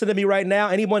y'all listen to me right now,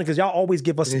 anyone, because y'all always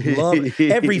give us love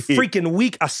every freaking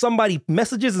week. Somebody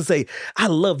messages and say, I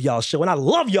love y'all show, and I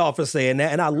love y'all for saying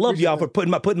that, and I love y'all for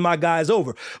putting my guys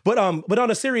over. But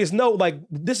on a serious note, like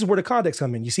this is where the context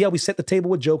come in. You see how we set the table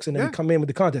with jokes and then we come in with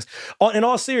the context. In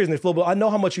all seriousness, Flo, I know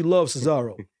how much you love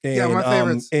Cesaro. And, my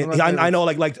favorites. I know,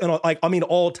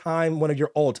 all time, one of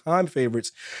your all time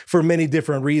favorites for many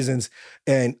different reasons.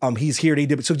 And he's here.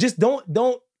 So just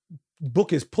don't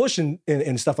book his push and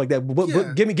stuff like that.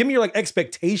 But give me your like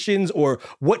expectations or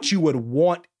what you would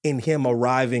want in him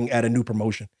arriving at a new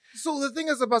promotion. So the thing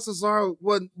is about Cesaro,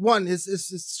 one, his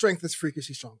strength is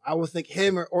freakishly strong. I would think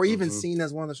him or even Cena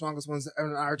is one of the strongest ones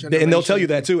in our generation. And they'll tell you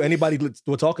that too. Anybody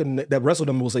we're talking that wrestled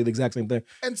them will say the exact same thing.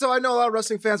 And so I know a lot of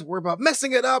wrestling fans worry about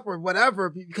messing it up or whatever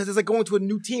because it's like going to a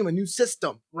new team, a new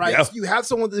system, right? Yeah. So you have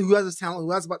someone who has this talent,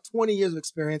 who has about 20 years of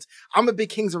experience. I'm a big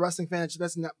Kings of Wrestling fan. I've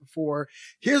mentioned that before.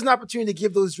 Here's an opportunity to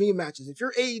give those dream matches. If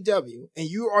you're AEW and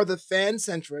you are the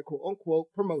fan-centric, quote unquote,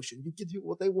 promotion, you give people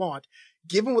what they want.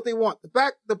 Give them what they want. The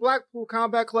Blackpool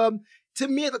Combat Club, to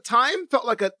me at the time, felt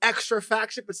like an extra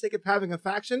faction for the sake of having a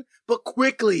faction, but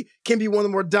quickly can be one of the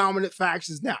more dominant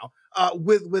factions now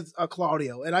with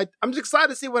Claudio. And I'm just excited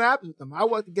to see what happens with him. I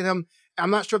want to get him. I'm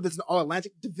not sure if it's an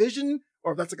All-Atlantic division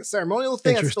or if that's like a ceremonial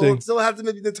thing. I still have to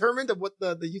maybe determine of what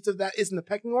the use of that is in the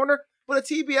pecking order. But a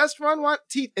TBS run, a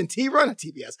TNT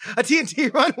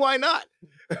run, why not?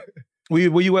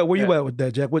 Where you at with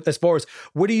that, Jack? As far as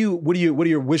what are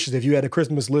your wishes if you had a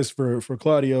Christmas list for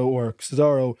Claudio or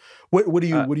Cesaro? What do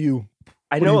you?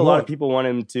 I know a lot of people want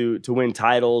him to win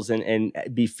titles and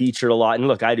be featured a lot. And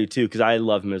look, I do too because I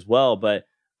love him as well. But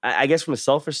I guess from a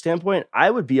selfish standpoint, I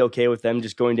would be okay with them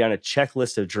just going down a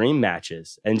checklist of dream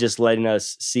matches and just letting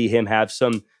us see him have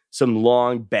some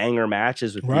long banger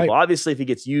matches with people. Obviously, if he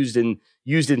gets used in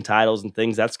titles and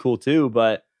things, that's cool too.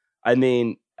 But I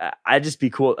mean, I'd just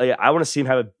be cool. I want to see him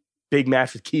have a big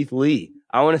match with Keith Lee.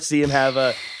 I want to see him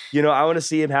have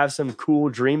some cool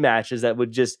dream matches that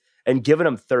would and giving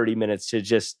him 30 minutes to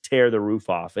just tear the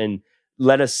roof off and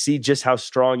let us see just how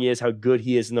strong he is, how good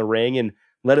he is in the ring, and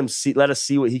let us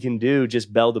see what he can do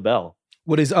just bell to bell.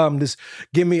 What is this?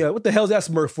 Give me what the hell's that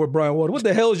smirk for, Brian Ward? What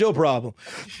the hell is your problem?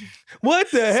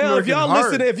 What the hell? If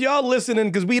y'all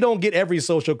listening, because we don't get every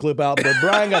social clip out, but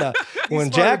Brian got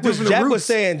Jack was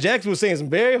saying some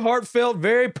very heartfelt,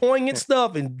 very poignant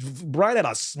stuff, and Brian had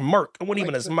a smirk. It wasn't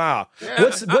even a smile.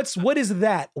 Yeah, what is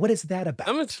that? What is that about?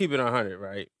 I'm gonna keep it 100,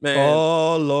 right, man?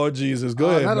 Oh Lord Jesus, go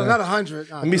ahead. Not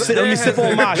 100. Let me sip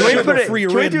on my sugar-free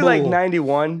Red Bull. Can we do like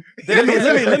 91?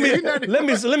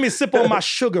 Let me sip on my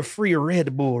sugar-free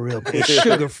Red Bull real quick.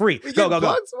 Sugar-free. Go.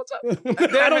 What's up?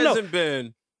 There hasn't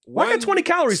been one. I got 20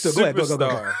 calories still. Go ahead. Go.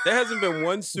 There hasn't been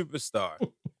one superstar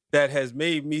that has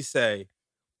made me say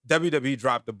WWE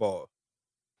dropped the ball.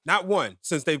 Not one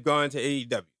since they've gone to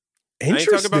AEW. I ain't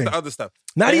talking about the other stuff.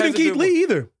 Not even Keith Lee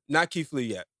either. Not Keith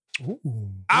Lee yet. Ooh.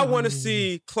 I want to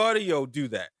see Claudio do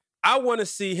that. I want to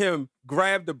see him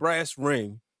grab the brass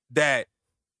ring that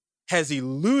has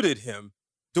eluded him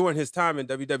during his time in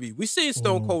WWE. We see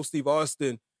Stone Cold Steve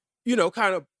Austin,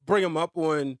 kind of bring him up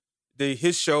on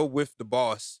his show with the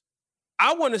Boss.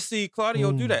 I want to see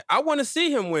Claudio do that. I want to see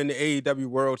him win the AEW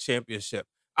World Championship.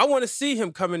 I want to see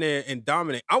him come in there and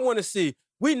dominate. I want to see,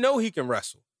 we know he can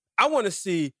wrestle. I want to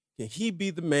see, can he be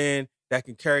the man that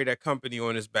can carry that company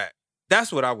on his back?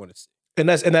 That's what I want to see. And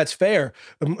that's fair.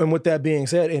 And with that being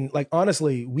said, and like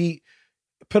honestly, we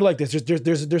put it like this: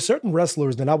 there's certain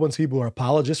wrestlers, and I want people who are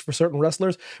apologists for certain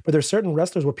wrestlers, but there's certain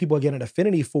wrestlers where people get an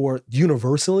affinity for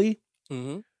universally.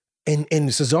 Mm-hmm. And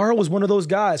Cesaro was one of those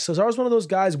guys. Cesaro's one of those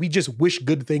guys we just wish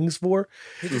good things for.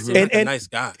 He just seems like a nice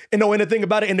guy. And the thing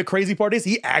about it, and the crazy part is,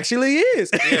 he actually is.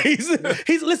 Yeah.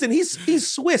 He's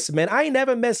Swiss, man. I ain't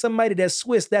never met somebody that's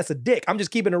Swiss that's a dick. I'm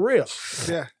just keeping it real.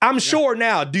 Yeah. I'm sure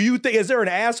now. Do you think, is there an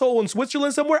asshole in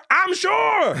Switzerland somewhere? I'm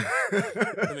sure.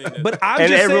 But I'm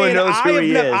just saying,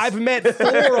 I've met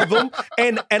 4 of them,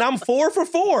 and I'm 4 for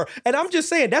 4. And I'm just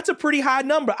saying, that's a pretty high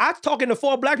number. I was talking to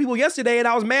 4 black people yesterday, and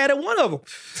I was mad at one of them.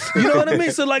 You know what I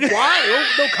mean? So like, why?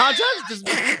 No context.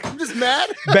 I'm just mad.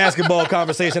 Basketball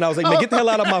conversation. I was like, man, get the hell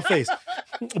out of my face.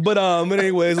 But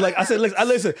anyways, like I said,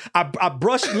 listen, I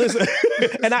brushed, and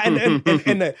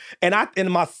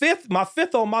my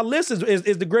fifth on my list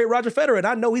is the great Roger Federer, and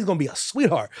I know he's gonna be a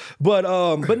sweetheart. But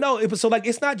no, so like,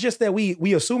 it's not just that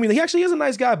we assuming that he actually is a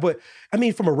nice guy, but I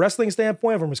mean, from a wrestling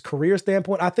standpoint, from his career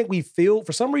standpoint, I think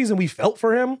for some reason we felt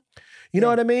for him. You know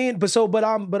what I mean?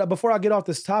 But before I get off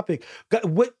this topic,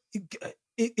 what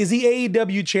is he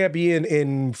AEW champion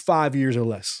in 5 years or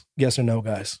less? Yes or no,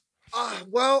 guys?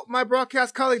 Well, my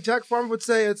broadcast colleague Jack Farmer would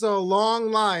say it's a long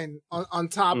line on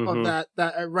top of that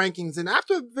rankings. And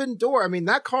after Vendor, I mean,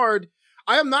 that card,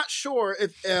 I am not sure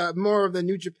if more of the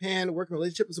New Japan working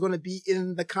relationship is going to be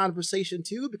in the conversation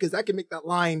too, because that can make that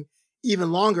line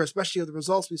even longer, especially with the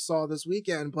results we saw this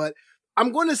weekend. But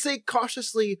I'm going to say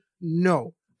cautiously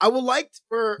no. I would like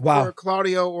for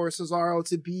Claudio or Cesaro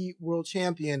to be world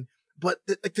champion, but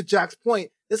like to Jack's point,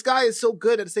 this guy is so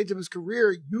good at the stage of his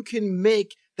career, you can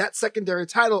make that secondary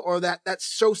title or that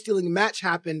show-stealing match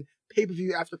happen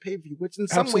pay-per-view after pay-per-view, which in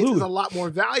some ways is a lot more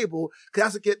valuable because it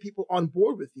has to get people on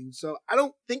board with you. So I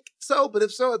don't think so, but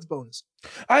if so, it's bonus.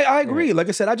 I agree. Like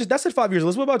I said, that's at 5 years.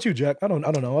 What about you, Jack? I don't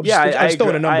know. I'm just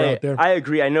throwing a number out there. I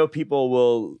agree. I know people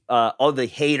will, all the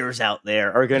haters out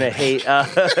there are going to hate,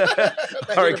 they're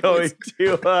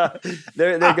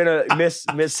going to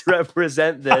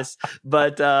misrepresent this,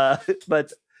 but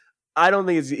I don't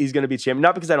think he's going to be champion.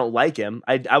 Not because I don't like him.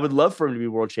 I would love for him to be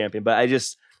world champion, but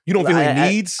you don't feel he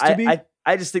needs to be?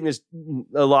 I just think there's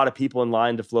a lot of people in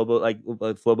line to Flobo, like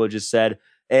Flobo just said.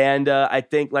 And I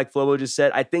think, like Flobo just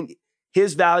said, I think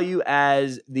his value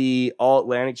as the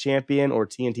All-Atlantic champion or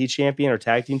TNT champion or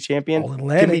tag team champion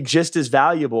can be just as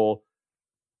valuable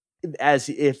as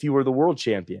if you were the world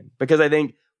champion. Because I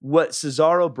think what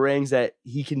Cesaro brings that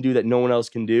he can do that no one else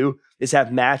can do is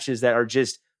have matches that are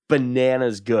just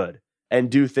bananas good and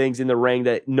do things in the ring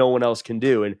that no one else can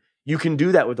do. And you can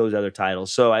do that with those other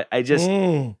titles. So I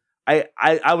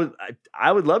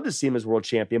would love to see him as world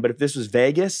champion, but if this was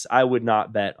Vegas, I would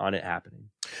not bet on it happening.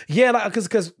 Yeah,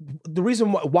 because the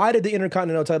reason why did the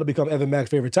Intercontinental title become Evan Mack's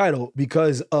favorite title?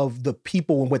 Because of the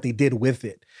people and what they did with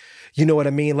it. You know what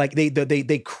I mean? Like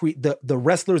the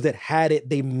wrestlers that had it,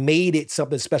 they made it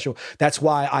something special. That's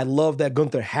why I love that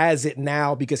Gunther has it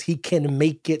now, because he can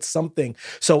make it something.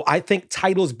 So I think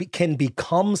titles can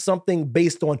become something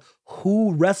based on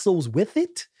who wrestles with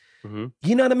it. Mm-hmm.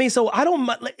 You know what I mean? So I don't,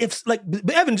 if like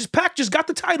Evan Pac just got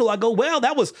the title, I go, well,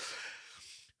 that was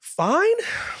fine.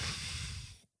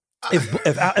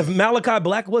 If Malachi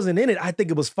Black wasn't in it, I think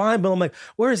it was fine. But I'm like,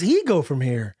 where does he go from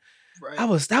here? Right.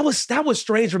 That was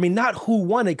strange for me. Not who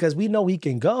won it, because we know he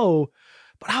can go,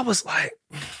 but I was like,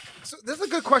 so there's a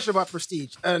good question about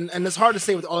prestige, and it's hard to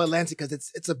say with All Atlantic because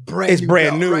it's a brand new. It's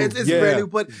brand new, right? It's brand new.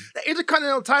 But the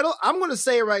Intercontinental title, I'm going to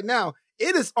say it right now,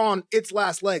 it is on its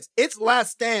last legs. Its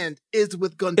last stand is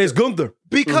with Gunther. It's Gunther.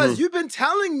 Because you've been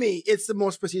telling me it's the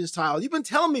most prestigious title. You've been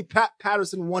telling me Pat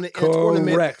Patterson won it in a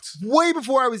tournament way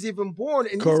before I was even born.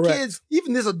 And these kids,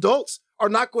 even these adults, are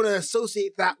not going to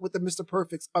associate that with the Mr.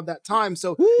 Perfects of that time.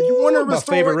 So if you want to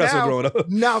restore it now,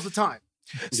 now's the time.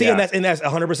 See, and that's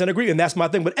 100% agree, and that's my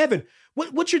thing. But Evan,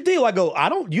 what's your deal? I go,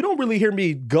 you don't really hear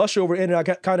me gush over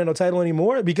Intercontinental title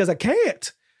anymore because I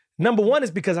can't. Number one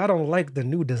is because I don't like the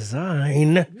new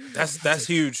design. That's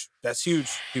huge. That's huge.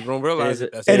 People don't realize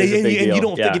it. And you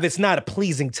don't think if it's not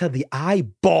pleasing to the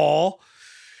eyeball.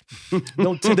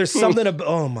 No, there's something about.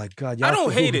 Oh my God! I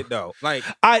don't hate it though. Like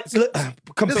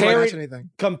compare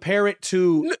it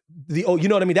to the. Oh, you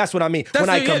know what I mean? That's what I mean when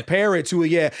I compare it to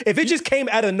it. Yeah, if it just came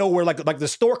out of nowhere, like the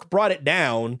stork brought it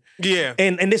down. Yeah,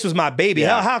 and this was my baby.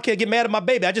 Yeah. How can I get mad at my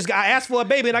baby? I asked for a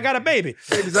baby and I got a baby.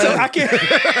 Exactly. So I can't.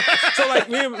 So like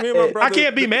me and my brother, I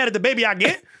can't be mad at the baby I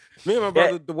get. Me and my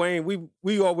brother Dwayne,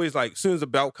 we always like, as soon as the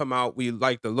belt come out, we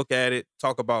like to look at it,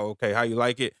 talk about okay how you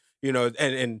like it, you know,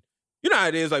 and. You know how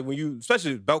it is, like when you,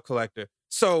 especially belt collector.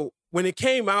 So when it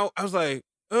came out, I was like,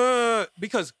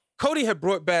 because Cody had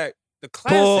brought back the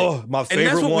classic. Oh, my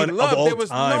favorite one of all time. There was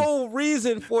no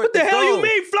reason for it. What the hell you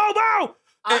mean, Flobo?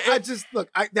 I just look.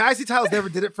 The IC titles never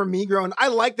did it for me growing. I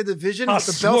like the division, I but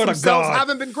the belts themselves God.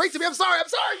 haven't been great to me. I'm sorry.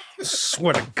 I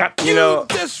swear to God. You know,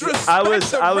 disrespect I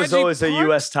was Reggie always a Park.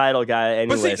 U.S. title guy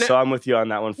anyway, see, so I'm with you on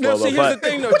that one, No, Flobo. see, here's the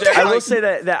thing, though, Jay. I will say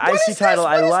that the IC title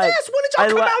I like. When did y'all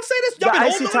come out and say this? Y'all been The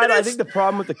holding IC on to title, I this? think the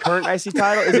problem with the current IC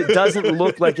title is it doesn't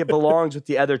look like it belongs with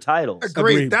the other titles.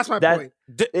 Agreed. That's my point.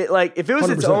 Like, if it was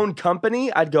its 100%. own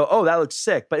company, I'd go, oh, that looks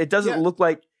sick. But it doesn't Yeah. look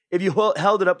like, if you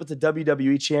held it up with the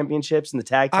WWE championships and the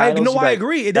tag titles. I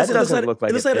agree. It doesn't look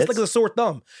like it looks it like fits. a sore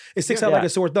thumb. It sticks out like a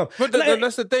sore thumb. But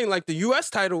that's the thing. Like the U.S.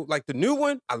 title, like the new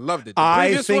one, I loved it. The I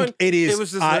previous think one, it is. It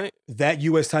was just that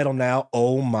U.S. title now.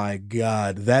 Oh my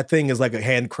God, that thing is like a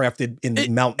handcrafted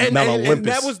in Mount Olympus. And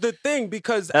that was the thing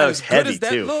because That was as good heavy, as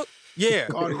that too. looked, yeah,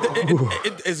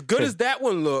 as good as that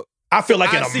one looked, I feel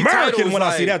like an IC American title's when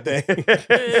I see like, that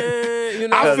thing. you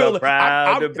know, I feel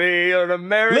proud to be an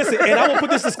American. Listen, and I'm gonna put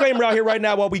this disclaimer out here right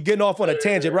now while we getting off on a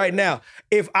tangent right now.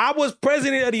 If I was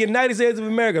president of the United States of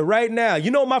America right now,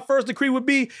 you know what my first decree would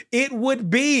be? It would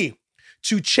be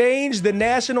to change the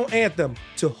national anthem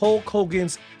to Hulk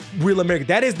Hogan's Real America.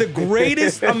 That is the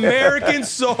greatest American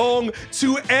song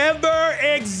to ever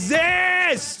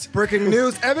exist. Breaking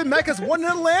news: Evan Mecca's won in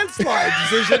a landslide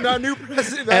decision. Our new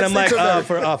president. And I'm like,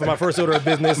 for my first order of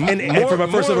business, and for my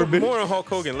first order of business. more on Hulk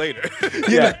Hogan later.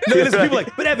 Yeah. No, listen, people are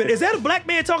like, but Evan, is that a black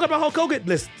man talking about Hulk Hogan?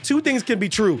 Listen, two things can be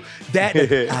true. That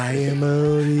I am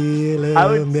a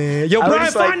real man. Yo,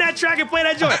 Brian, find that track and play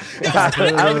that joint.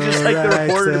 I would just like the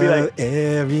reporter to be like,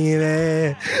 every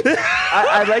man.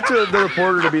 I'd like the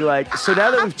reporter to be like, so now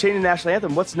that we've changed the national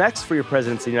anthem, what's next for your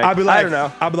presidency? And you're like, I'd be like, I don't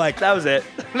know. I'd be like, That was it.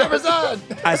 Never done.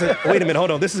 I said, wait a minute,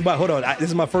 hold on. This is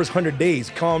my first 100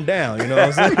 days. Calm down. You know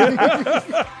what I'm saying?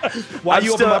 Why I'm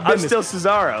you still, open my I'm business? still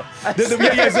Cesaro.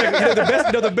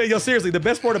 The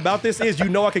best part about this is,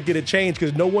 I could get it changed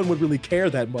because no one would really care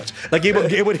that much. Like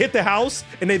it would hit the house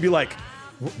and they'd be like,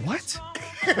 what?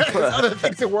 There's other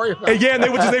things to worry about. And yeah, and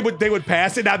they would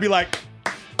pass it and I'd be like,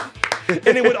 and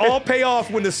it would all pay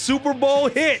off when the Super Bowl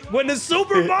hit. When the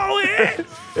Super Bowl hit.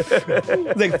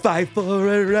 Like, fight for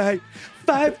a right,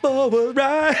 fight for a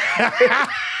right.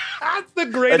 That's the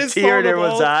greatest A tear in song of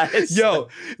everyone's all. eyes. Yo,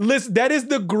 listen, that is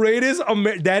the greatest.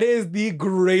 That is the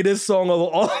greatest song of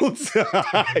all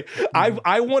time.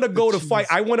 I want to go to fight.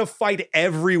 I want to fight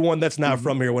everyone that's not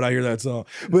from here when I hear that song.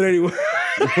 But anyway,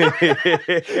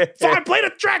 fine, play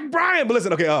the track, Brian. But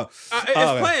listen, okay.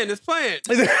 It's playing.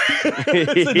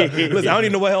 Listen, I don't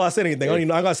even know what hell I said anything.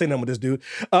 I gotta say nothing with this dude.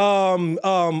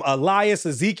 Elias,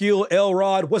 Ezekiel,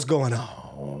 Elrod, what's going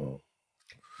on?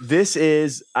 This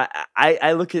is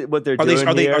I look at what they're doing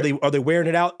here. Are they wearing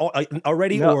it out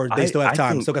already, No, or they still have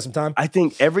time? Still got some time? I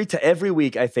think every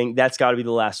week I think that's got to be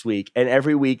the last week, and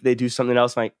every week they do something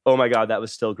else. I'm like, oh my god, that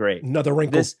was still great. Another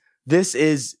wrinkle. This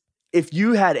is, if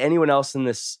you had anyone else in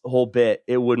this whole bit,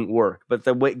 it wouldn't work. But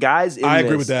the guys in I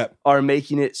agree this with that. are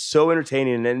making it so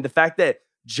entertaining, and the fact that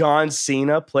John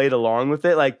Cena played along with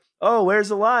it, like, oh,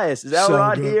 where's Elias? Is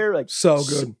Elrod here? Like, so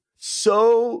good,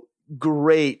 so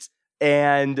great.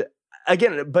 And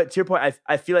again, but to your point,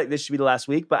 I feel like this should be the last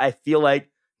week, but I feel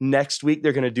like next week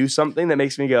they're going to do something that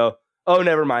makes me go, oh,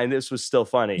 never mind, this was still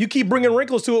funny. You keep bringing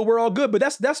wrinkles to it, we're all good. But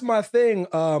that's my thing.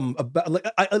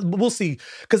 We'll see,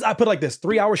 because I put it like this: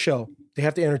 3-hour show. They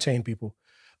have to entertain people.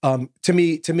 To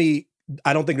me,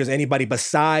 I don't think there's anybody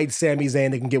besides Sami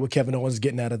Zayn that can get what Kevin Owens is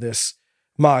getting out of this.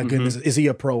 My goodness, is he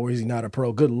a pro or is he not a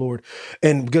pro? Good Lord.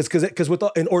 And because with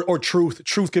or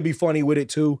truth could be funny with it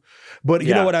too. But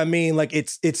you know what I mean? Like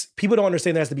it's people don't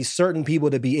understand there has to be certain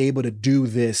people to be able to do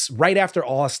this right after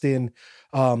Austin.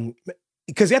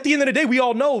 Because at the end of the day, we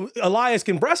all know Elias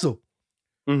can wrestle.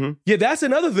 Mm-hmm. Yeah, that's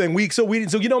another thing. So you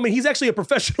know what I mean? He's actually a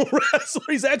professional wrestler.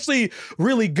 He's actually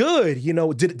really good. You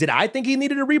know, did I think he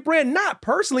needed a rebrand? Not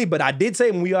personally, but I did say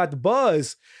when we got the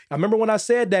buzz, I remember when I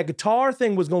said that guitar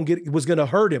thing was gonna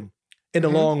hurt him in the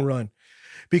long run.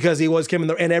 Because he was coming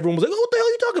there and everyone was like, what the hell are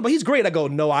you talking about? He's great. I go,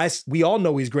 no, we all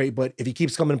know he's great, but if he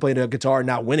keeps coming and playing the guitar and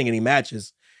not winning any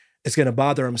matches, it's gonna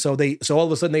bother him. So all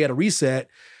of a sudden they had a reset.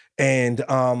 And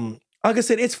like I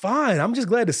said, it's fine. I'm just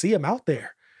glad to see him out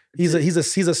there. He's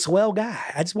a swell guy.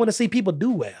 I just want to see people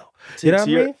do well. You know what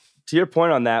I mean? To your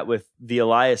point on that with the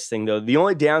Elias thing, though, the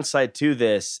only downside to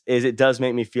this is it does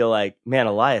make me feel like, man,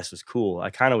 Elias was cool. I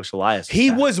kind of wish Elias was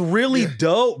back. Was really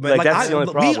dope, man. Like that's the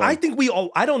only problem. I think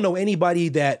I don't know anybody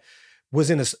that was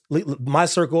in my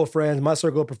circle of friends, my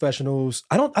circle of professionals.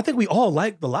 I think we all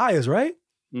liked Elias, right?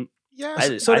 Yeah. I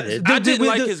did. I didn't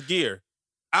like his gear.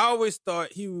 I always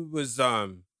thought he was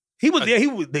he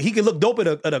could look dope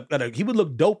he would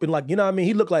look dope and like, you know what I mean?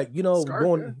 He looked like, you know, Scarf,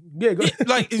 going, go.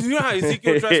 like, you know how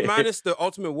Ezekiel dressed minus the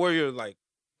Ultimate Warrior, like,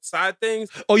 side things.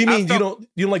 Oh, you mean you don't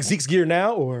like Zeke's gear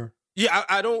now, or? Yeah,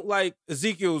 I don't like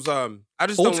Ezekiel's. I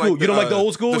just old don't school. like You don't like the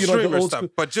old school. The you don't like the old stuff,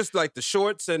 school. but just like the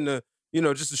shorts and the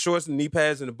just the shorts and knee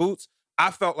pads and the boots.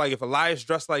 I felt like if Elias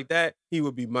dressed like that, he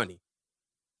would be money.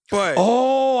 But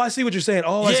I see what you're saying.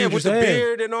 I see what with you're saying. the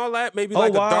beard and all that, maybe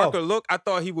like a darker look. I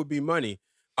thought he would be money.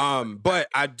 But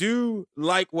I do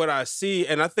like what I see,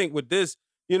 and I think with this,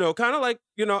 kind of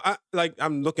like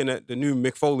I'm looking at the new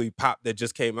Mick Foley pop that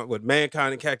just came out with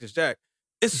Mankind and Cactus Jack.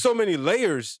 It's so many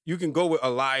layers you can go with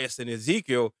Elias and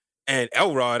Ezekiel and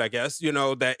Elrod, I guess.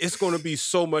 That it's going to be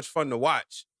so much fun to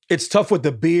watch. It's tough with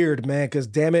the beard, man. Because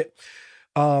damn it.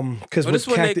 Because this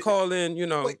when they call in,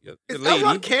 Wait, the is lady.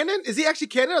 Elrod canon? Is he actually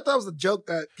canon? I thought it was a joke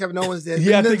that Kevin Owens did.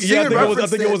 Yeah, I think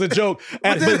it was a joke.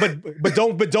 but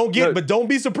don't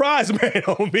be surprised, man.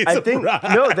 Don't be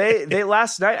surprised. They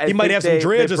last night. He might have some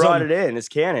dreads or something. Brought it in. It's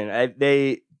canon.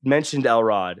 They mentioned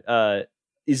Elrod.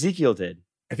 Ezekiel did.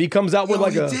 If he comes out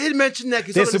with he did mention that.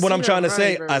 This is what I'm trying to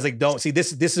say. Right. I was like, don't see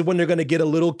this. This is when they're gonna get a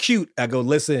little cute. I go,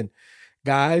 listen.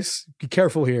 Guys, be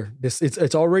careful here.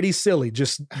 It's already silly.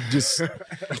 Just see,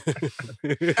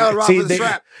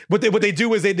 what they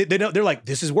do is they're like,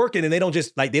 this is working, and they don't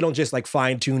just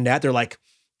fine tune that. They're like,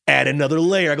 add another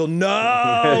layer. I go,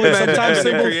 no. Sometimes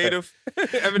creative.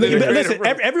 Listen,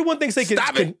 everyone thinks they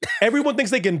can. Everyone thinks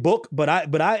they can book, but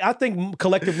I think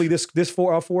collectively this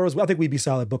four I think we'd be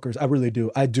solid bookers. I really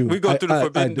do. I do. We go through the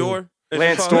forbidden door.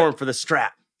 Lance Storm for the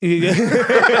strap.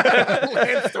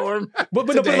 Landstorm. But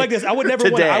like this, I would never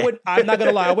want. I'm not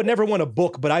gonna lie. I would never want to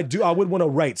book, but I would want to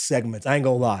write segments. I ain't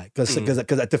gonna lie, because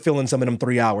to fill in some of them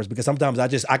 3 hours. Because sometimes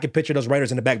I can picture those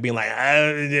writers in the back being like,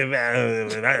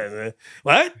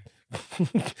 what?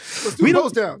 We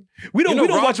don't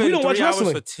watch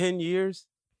wrestling for 10 years.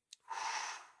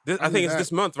 I think it's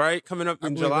this month, right? Coming up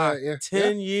in July. That, yeah.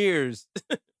 10 years.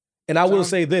 And I will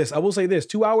say this.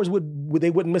 2 hours they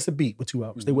wouldn't miss a beat with 2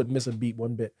 hours. They wouldn't miss a beat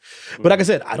one bit. But like I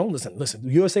said, I don't listen.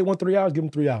 USA want 3 hours, give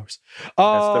them 3 hours. That's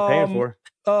what they're paying for.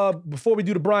 Before we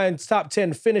do the Brian's top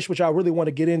 10 finish, which I really want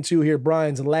to get into here,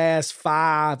 Brian's last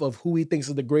 5 of who he thinks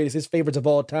is the greatest, his favorites of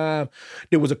all time.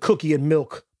 There was a cookie and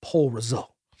milk poll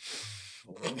result.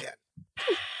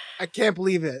 I can't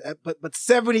believe it. But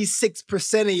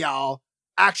 76% of y'all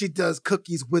actually does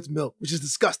cookies with milk, which is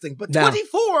disgusting. But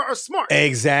 24 are smart.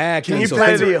 Exactly. Can you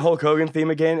play the Hulk Hogan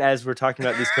theme again as we're talking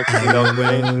about these cookies and milk?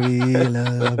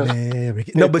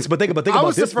 No, but think about this. I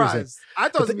was surprised. I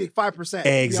thought it would be 5%.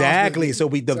 Exactly. So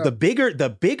the bigger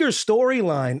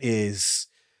storyline is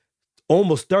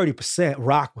almost 30%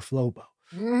 rock with Lobo.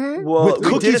 Mm-hmm. Well,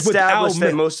 we did establish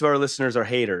that most of our listeners are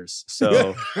haters.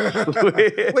 So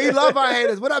we love our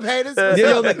haters. What up, haters? If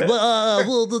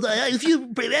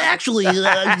you actually you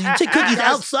take cookies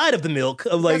outside of the milk,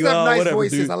 I'm like, nice whatever,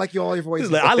 voices. dude. I like all your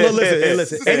voices.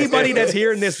 Listen. Anybody that's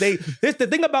hearing this, the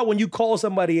thing about when you call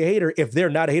somebody a hater, if they're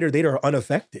not a hater, they are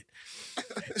unaffected.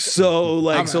 So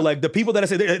the people that I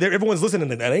say, everyone's listening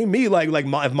to that ain't me. Like if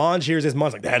Monj hears this,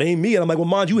 Monj's like, that ain't me. And I'm like, well,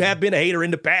 Monj, you have been a hater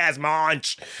in the past,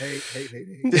 Monj. Hey.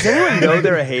 Does anyone know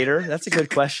they're a hater? That's a good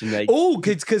question. Like,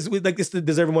 because like this,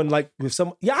 does everyone like with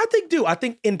some? Yeah, I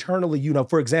think internally,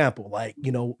 for example, I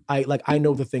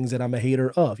know the things that I'm a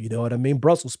hater of. You know what I mean?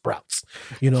 Brussels sprouts.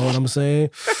 You know what I'm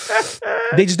saying?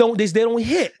 They don't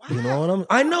hit. You know what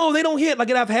I know they don't hit. Like,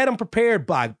 and I've had them prepared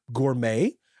by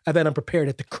Gourmet. I've had them prepared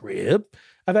at the crib.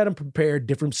 I've had them prepared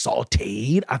different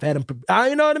sauteed. I've had them,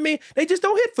 you know what I mean? They just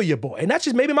don't hit for your boy. And that's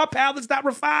just maybe my palate's not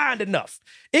refined enough.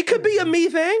 It could be a me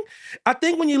thing. I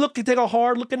think when you take a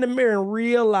hard look in the mirror and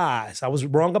realize I was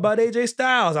wrong about AJ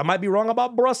Styles. I might be wrong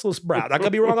about Brussels sprouts. I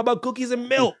could be wrong about cookies and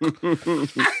milk.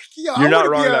 You're not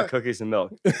wrong about cookies and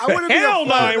milk. Hell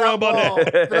no, I ain't wrong about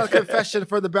that. A confession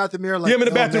for the bathroom mirror. Like, I'm in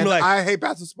the bathroom, man, I hate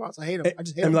bathroom sprouts. I hate them. I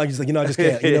just hate them. I just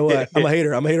can't. You know what? I'm a hater.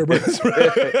 Bro.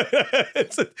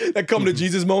 That come to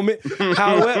Jesus moment.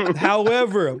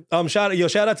 However,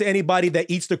 shout out to anybody that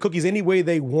eats their cookies any way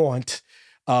they want,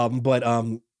 but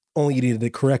only eat it the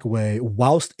correct way.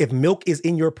 Whilst if milk is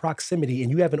in your proximity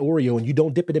and you have an Oreo and you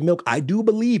don't dip it in milk, I do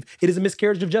believe it is a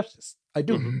miscarriage of justice. I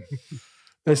do.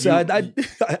 So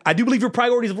I do believe your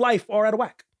priorities of life are out of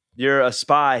whack. You're a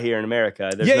spy here in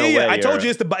America. There's no way I told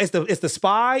you it's the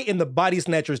spy in the body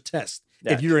snatchers test.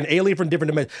 If you're an alien from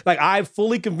different dimensions. Like, I'm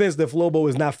fully convinced that Flobo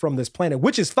is not from this planet,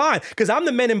 which is fine, because I'm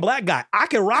the Men in Black guy. I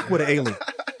can rock with an alien.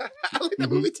 I like that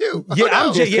movie too. Yeah,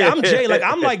 I'm Jay. Yeah, I'm Jay.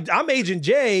 I'm Agent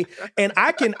J, and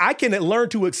I can learn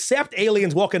to accept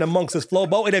aliens walking amongst us,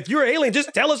 Flobo. And if you're an alien,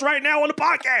 just tell us right now on the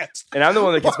podcast. And I'm the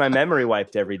one that gets my memory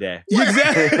wiped every day.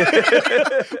 Exactly.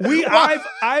 We've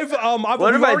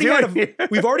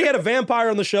already had a vampire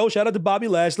on the show. Shout out to Bobby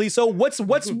Lashley. So what's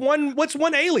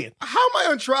one alien? How am I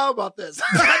on trial about this?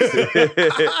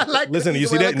 Listen, you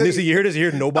see that? You hear this?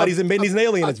 Here, nobody's admitting he's an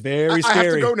alien. It's very scary. I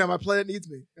have to go now. My planet needs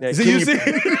me. Yeah,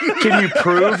 can you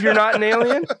prove you're not an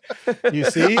alien? You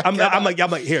see? I'm like,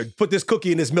 here, put this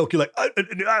cookie in this milk. You're like,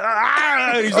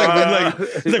 he's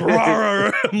like, rah, rah,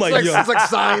 rah. I'm like, yo. It's like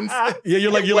signs. Yeah,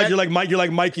 you're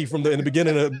like Mikey from in the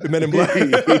beginning of Men in Black.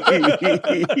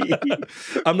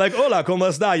 I'm like, hola, ¿cómo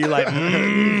está? You're like,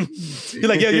 You're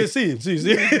like, yeah, see.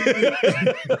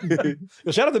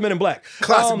 Shout out to Men in Black.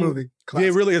 Classic movie. Yeah,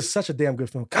 it really is such a damn good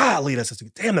film. Golly, that's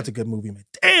a good movie, man.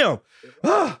 Damn.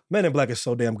 Men in Black is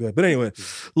so damn good. But anyway,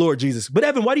 Lord Jesus. But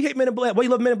Evan, why do you hate Men in Black? Why do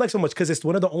you love Men in Black so much? Because it's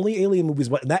one of the only alien movies.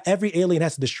 Not every alien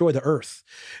has to destroy the Earth.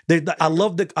 I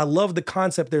love the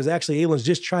concept. There's actually aliens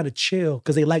just trying to chill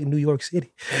because they like New York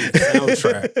City.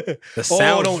 The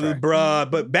soundtrack. Bruh.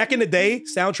 But back in the day,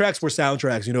 soundtracks were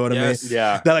soundtracks. You know what I mean?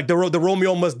 Yeah. Like the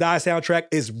Romeo Must Die soundtrack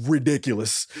is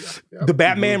ridiculous. Yeah. The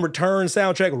Batman Return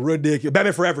soundtrack, ridiculous.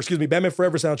 Batman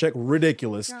Forever soundtrack,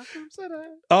 ridiculous.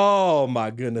 Oh my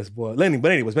goodness, boy.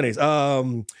 But anyways,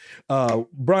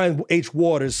 Brian H.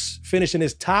 Waters finishing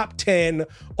his top 10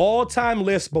 all-time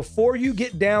list. Before you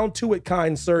get down to it,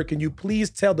 kind sir, can you please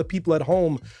tell the people at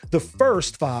home the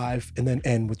first 5 and then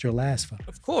end with your last 5?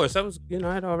 Of course. I was,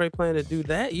 I had already planned to do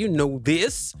that. You know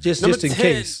this. Just in 10,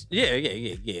 case.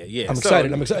 Yeah. I'm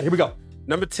excited. Here we go.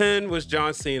 Number 10 was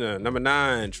John Cena. Number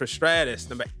 9, Trish Stratus.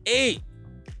 Number 8,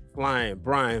 Flying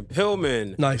Brian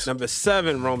Pillman. Nice. Number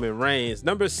 7, Roman Reigns.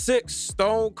 Number 6,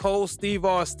 Stone Cold Steve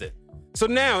Austin. So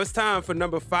now it's time for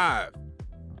number 5.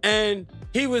 And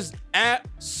he was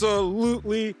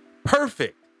absolutely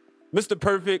perfect. Mr.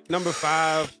 Perfect, number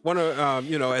 5. One of,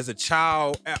 as a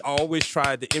child, I always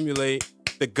tried to emulate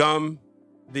the gum,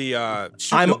 the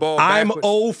shooting the ball backwards. I'm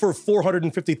 0 for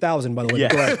 450,000, by the way.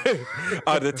 Yeah.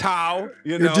 The towel,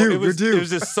 You're due. It was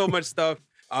just so much stuff.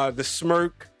 The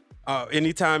smirk.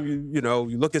 Anytime you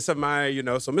look at somebody,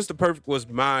 so Mr. Perfect was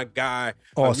my guy.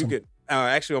 Awesome. You could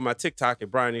actually on my TikTok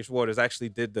at Brian H. Waters actually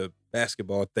did the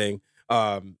basketball thing.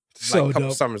 A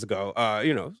couple summers ago.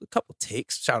 A couple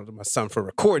takes. Shout out to my son for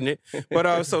recording it. But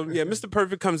Mr.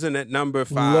 Perfect comes in at number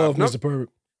 5. Love Mr.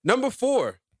 Perfect. Number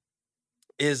 4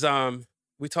 is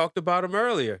we talked about him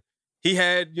earlier. He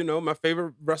had my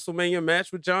favorite WrestleMania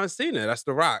match with John Cena. That's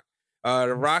The Rock.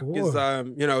 The Rock is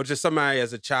just somebody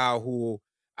as a child who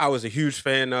I was a huge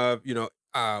fan of.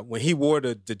 When he wore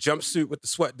the jumpsuit with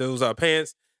those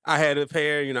pants, I had a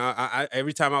pair. I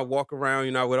every time I walk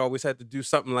around, I would always have to do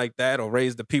something like that or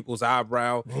raise the people's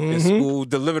eyebrow in school,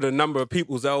 delivered a number of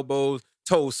people's elbows,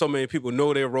 told so many people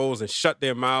know their roles and shut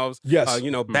their mouths. Yes.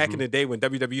 Back in the day when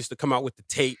WWE used to come out with the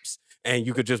tapes and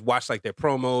you could just watch like their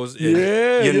promos. And,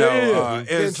 get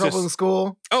in trouble in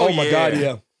school. Oh my God,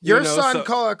 yeah. Your son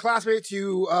called a classmate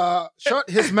to shut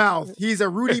his mouth. He's a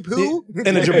Rudy Poo.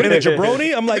 And a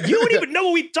jabroni? I'm like, you don't even know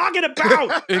what we talking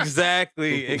about.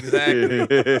 Exactly.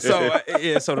 So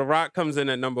The Rock comes in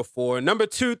at number 4. Number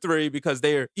 2, 3, because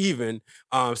they are even.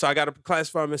 So I got to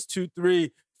classify them as 2,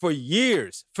 3. For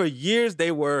years,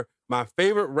 they were my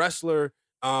favorite wrestler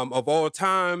of all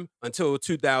time until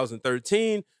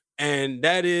 2013. And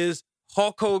that is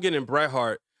Hulk Hogan and Bret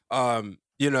Hart.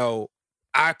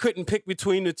 I couldn't pick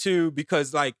between the two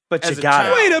because, but you got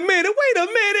it. Wait a minute.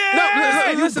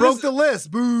 No, you broke the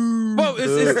list. Boo. Well,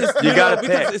 it's you got to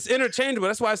pick. It's interchangeable.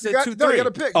 That's why I said 2, 3. No, you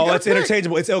got to pick. It's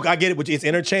interchangeable. I get it. It's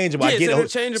interchangeable. Yeah, I get it's it.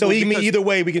 interchangeable So either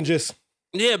way, we can just.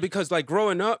 Yeah, because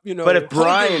growing up, But if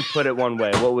Brian put it one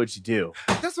way, what would you do?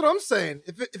 That's what I'm saying.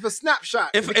 If a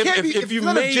snapshot. If you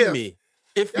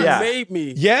made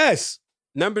me, yes.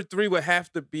 Number 3 would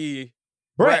have to be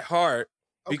Bret Hart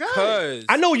because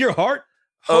I know your heart.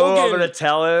 I'm gonna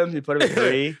tell him. You put him at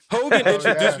 3. Hogan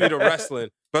introduced me to wrestling,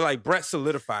 but Bret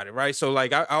solidified it, right? So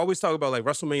I always talk about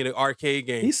WrestleMania, the arcade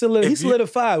game. He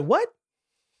solidified what?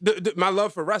 My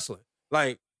love for wrestling,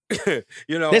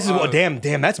 this is what damn.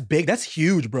 That's big. That's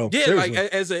huge, bro. Yeah, seriously.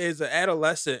 as an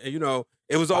adolescent,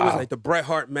 it was always the Bret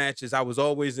Hart matches. I was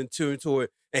always in tune to it,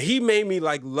 and he made me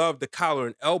love the collar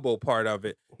and elbow part of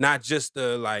it, not just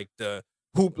the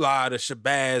hoopla, the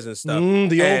shabazz and stuff.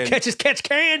 The old catch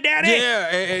can, daddy.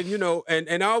 Yeah,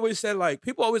 and I always said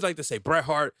people always like to say Bret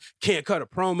Hart can't cut a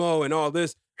promo and all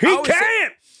this. He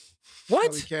can't.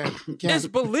 What? No, he can't. It's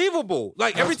believable.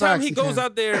 Every time he goes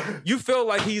out there, you feel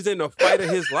like he's in a fight of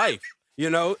his life,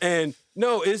 and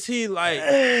No, is he like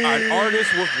an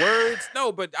artist with words?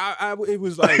 No, but it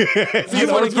was like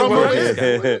you want to promote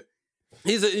this guy.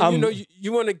 He's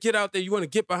you want to get out there, you want to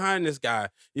get behind this guy,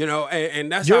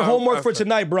 and that's your homework for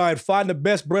tonight, Brian. Find the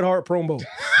best Bret Hart promo.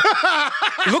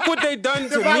 Look what they done to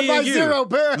Divide me by and you. zero,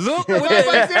 Bear. Look what they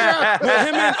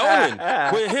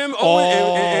with him,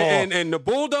 Owen, and the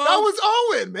Bulldog. That was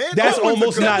Owen, man. That's Owen's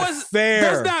almost not fair.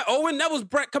 That's not Owen. That was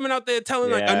Bret coming out there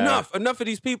telling like enough of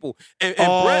these people. And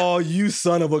oh, Bret, you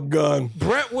son of a gun.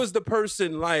 Bret was the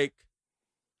person like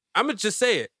I'm gonna just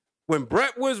say it. When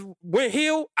Bret went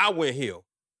heel, I went heel.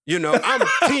 I'm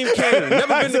Team Canada.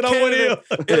 Never been to Canada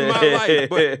in my life,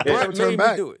 but Bret made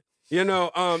me do it.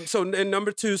 So and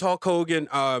number 2 is Hulk Hogan.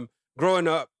 Growing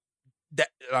up,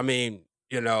 that's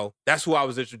who I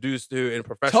was introduced to in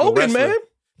professional Hogan, wrestling. man.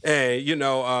 And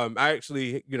I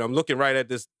actually, I'm looking right at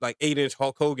this like 8-inch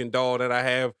Hulk Hogan doll that I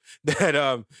have that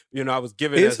I was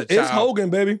given as a child. It's Hogan,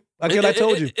 baby. I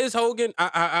told you. It's Hogan.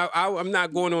 I'm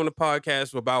not going on a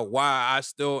podcast about why I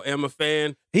still am a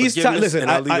fan. Listen, and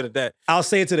I'll leave it at that. I'll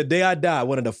say it to the day I die.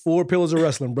 One of the 4 pillars of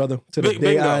wrestling, brother. To the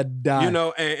day I die.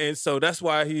 And so that's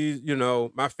why he's,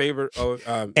 my favorite.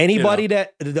 Anybody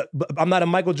I'm not a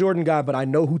Michael Jordan guy, but I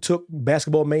know who took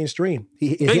basketball mainstream.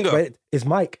 It's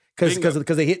Mike.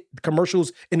 Because they hit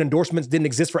commercials and endorsements didn't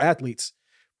exist for athletes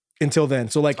until then.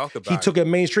 So he took it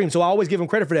mainstream. So I always give him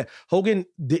credit for that. Hogan,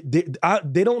 they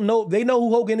don't know. They know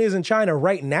who Hogan is in China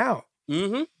right now.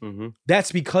 Mm-hmm. Mm-hmm.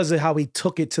 That's because of how he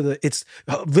took it to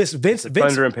Vince.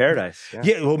 Thunder in Paradise.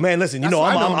 Yeah. Well, man, listen. I'm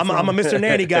a Mr.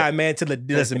 Nanny guy, man.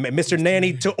 Listen, Mr.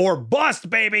 Nanny or bust,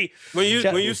 baby. When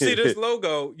you see this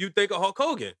logo, you think of Hulk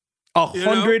Hogan.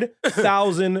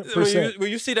 100,000%.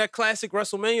 When you see that classic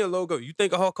WrestleMania logo, you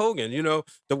think of Hulk Hogan.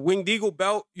 The Winged Eagle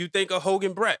belt, you think of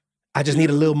Hogan Bret. I just need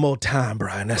a little more time,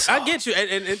 Brian. That's all. I get you,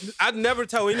 and I never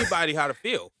tell anybody how to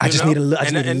feel. I just need a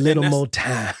little more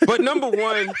time. But number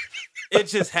 1, it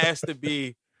just has to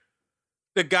be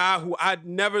the guy who I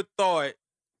never thought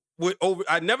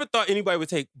anybody would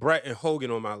take Bret and Hogan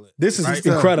on my list. This is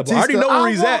incredible. I already know where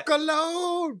he's at. Walk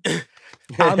alone.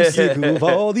 I'm sick of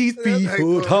all these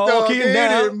people talking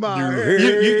now.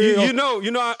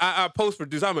 I post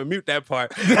produce. I'm gonna mute that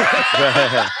part.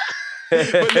 But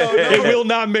it will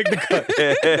not make the cut.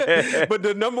 But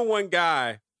the number 1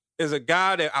 guy is a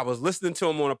guy that I was listening to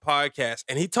him on a podcast,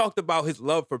 and he talked about his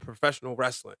love for professional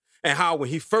wrestling and how when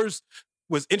he first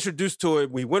was introduced to it,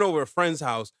 we went over a friend's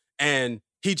house and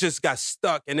he just got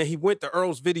stuck. And then he went to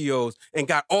Earl's videos and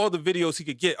got all the videos he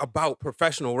could get about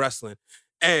professional wrestling.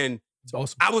 And it's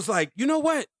awesome. I was like, you know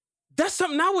what? That's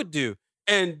something I would do.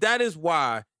 And that is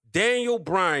why Daniel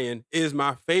Bryan is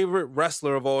my favorite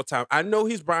wrestler of all time. I know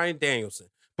he's Bryan Danielson,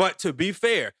 but to be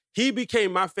fair, he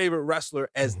became my favorite wrestler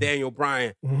as Daniel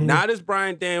Bryan, not as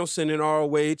Bryan Danielson in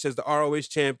ROH, as the ROH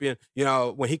champion.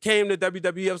 When he came to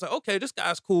WWE, I was like, okay, this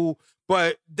guy's cool.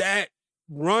 But that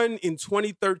run in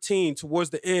 2013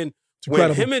 towards the end,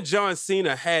 when him and John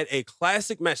Cena had a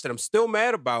classic match that I'm still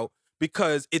mad about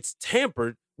because it's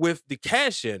tampered with the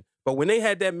cash-in. But when they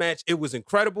had that match, it was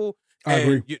incredible. I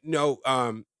agree.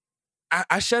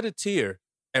 I shed a tear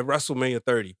at WrestleMania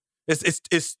 30.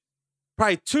 It's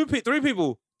probably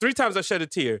 3 times I shed a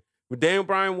tear. When Daniel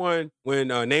Bryan won, when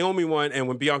Naomi won, and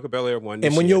when Bianca Belair won.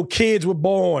 And when your kids were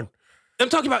born. I'm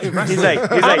talking about in wrestling. He's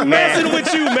like, I'm messing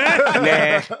with you, man.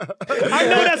 Nah. I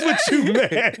know that's what you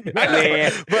meant.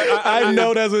 I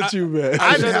know that's what you meant.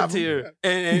 I shed a tear.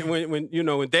 And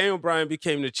when Daniel Bryan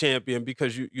became the champion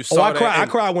because you saw that. I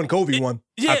cried when Kofi won.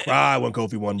 Yeah. I cried when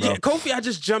Kofi won, bro. Yeah, Kofi, I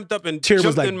just jumped up and Tear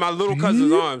jumped was in my little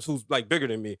cousin's arms, who's like bigger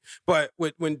than me. But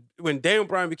when Daniel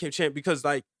Bryan became champ, because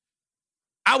like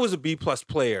I was a B+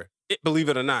 player, believe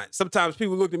it or not. Sometimes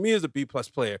people look at me as a B+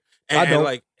 player, and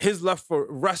like his love for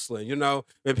wrestling, and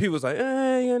people was like,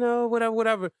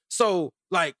 whatever. So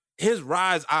like his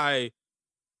rise, I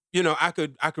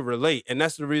could relate, and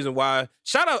that's the reason why.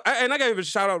 Shout out, and I gotta give a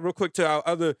shout out real quick to our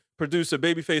other producer,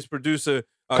 babyface producer,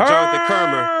 Jonathan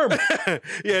Kermer.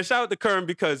 Yeah, shout out to Kerm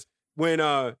because when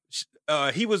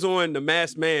he was on The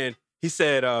Masked Man, he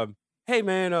said, "Hey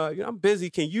man, I'm busy.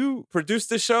 Can you produce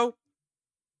this show?"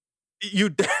 You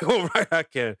damn right I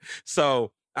can.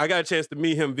 So I got a chance to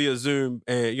meet him via Zoom,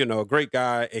 and a great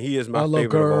guy, and he is my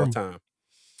favorite of all time.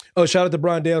 Oh, shout out to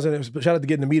Brian Danielson. Shout out to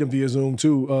getting to meet him via Zoom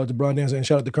too. To Brian Danielson, and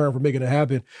shout out to Kern for making it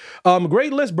happen.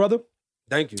 Great list, brother.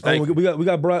 Thank you. We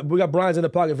got Brian's in the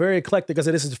pocket. Very eclectic. I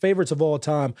said this is favorites of all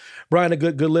time. Brian, a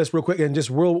good list, real quick, and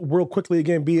just real quickly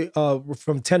again. Be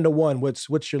from 10 to 1.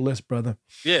 What's your list, brother?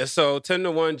 Yeah, so 10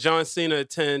 to 1. John Cena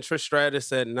at 10. Trish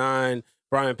Stratus at 9.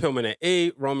 Brian Pillman at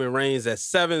 8, Roman Reigns at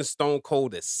 7, Stone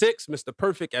Cold at 6, Mr.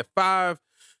 Perfect at 5,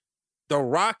 The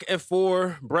Rock at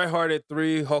 4, Bret Hart at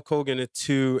 3, Hulk Hogan at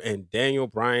 2, and Daniel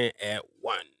Bryan at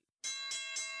 1.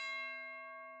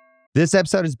 This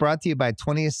episode is brought to you by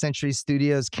 20th Century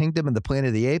Studios' Kingdom of the Planet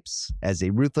of the Apes. As a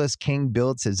ruthless king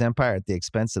builds his empire at the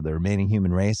expense of the remaining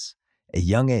human race, a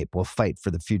young ape will fight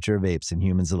for the future of apes and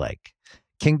humans alike.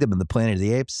 Kingdom of the Planet of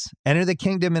the Apes. Enter the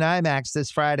kingdom in IMAX this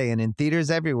Friday and in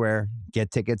theaters everywhere. Get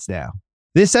tickets now.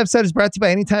 This episode is brought to you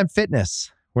by Anytime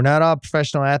Fitness. We're not all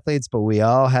professional athletes, but we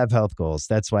all have health goals.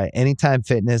 That's why Anytime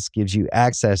Fitness gives you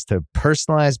access to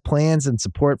personalized plans and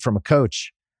support from a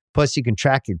coach. Plus, you can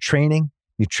track your training,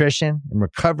 nutrition, and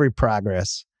recovery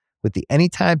progress with the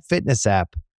Anytime Fitness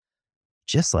app,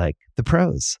 just like the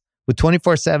pros. With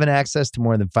 24/7 access to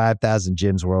more than 5,000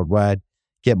 gyms worldwide,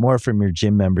 get more from your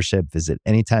gym membership. Visit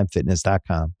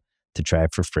anytimefitness.com to try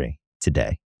it for free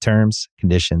today. Terms,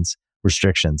 conditions,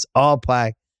 restrictions all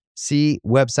apply. See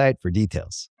website for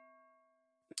details.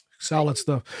 Solid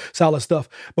stuff. Solid stuff.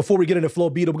 Before we get into Flo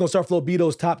Beto, we're gonna start Flo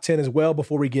Beto's top 10 as well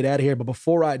before we get out of here. But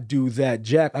before I do that,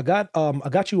 Jack, I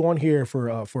got you on here for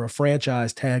a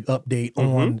franchise tag update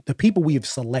on the people we have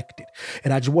selected,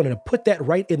 and I just wanted to put that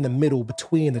right in the middle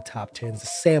between the top 10s to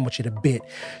sandwich it a bit.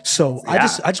 So yeah.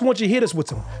 I just want you to hit us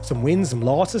with some wins, some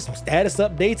losses, some status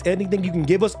updates, anything you can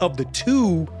give us of the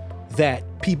two that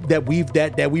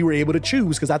we were able to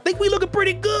choose, because I think we looking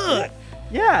pretty good.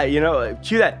 Yeah,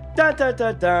 cue that. Da, da,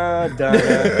 da, da, da,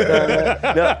 da,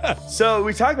 da. No. So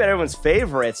we talked about everyone's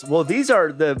favorites. Well, these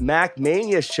are the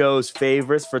MackMania show's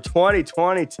favorites for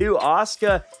 2022,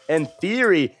 Asuka and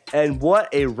Theory. And what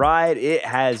a ride it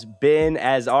has been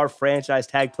as our franchise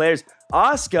tag players.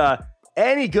 Asuka,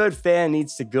 any good fan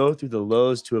needs to go through the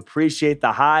lows to appreciate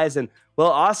the highs. And,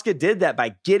 well, Asuka did that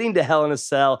by getting to Hell in a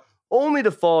Cell, only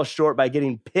to fall short by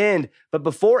getting pinned. But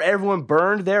before everyone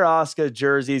burned their Asuka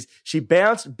jerseys, she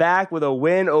bounced back with a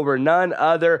win over none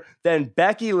other than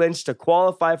Becky Lynch to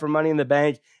qualify for Money in the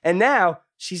Bank. And now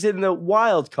she's in the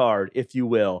wild card, if you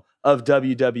will, of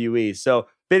WWE. So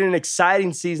been an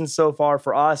exciting season so far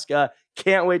for Asuka.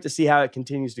 Can't wait to see how it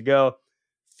continues to go.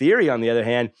 Theory, on the other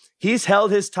hand, he's held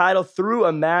his title through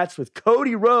a match with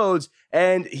Cody Rhodes,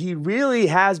 and he really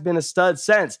has been a stud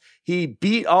since. He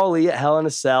beat Ali at Hell in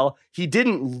a Cell. He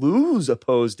didn't lose a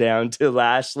pose down to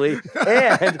Lashley,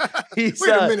 and he's Wait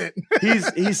a minute.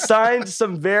 he's signed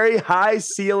some very high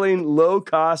ceiling, low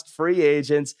cost free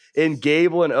agents in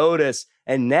Gable and Otis.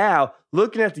 And now,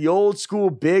 looking at the old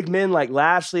school big men like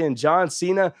Lashley and John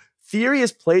Cena, Theory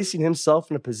is placing himself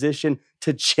in a position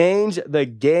to change the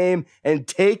game and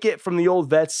take it from the old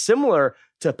vets, similar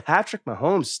to Patrick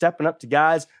Mahomes stepping up to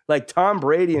guys like Tom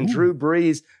Brady and Drew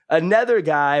Brees, another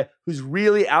guy who's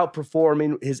really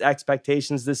outperforming his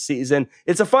expectations this season.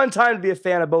 It's a fun time to be a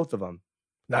fan of both of them.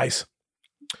 Nice.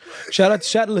 Shout out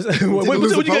to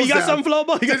you got something,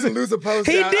 Flobo? He didn't lose a post.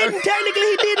 He didn't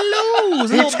lose.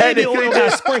 Little baby oil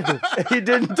got sprinkled. He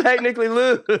didn't technically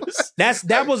lose.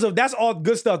 That's all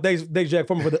good stuff. Thanks Jack,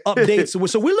 for the updates.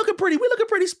 So we're looking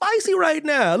pretty spicy right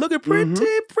now. Looking pretty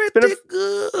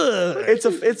good.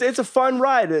 It's a fun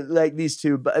ride, like these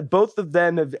two. But both of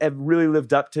them have really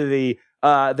lived up to the.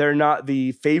 They're not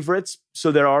the favorites,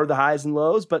 so there are the highs and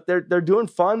lows. But they're doing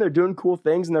fun. They're doing cool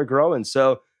things, and they're growing.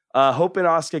 So. Hoping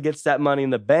Asuka gets that Money in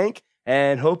the Bank,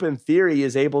 and hoping Theory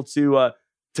is able to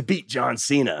beat John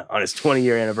Cena on his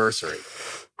 20-year anniversary.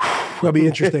 That'll be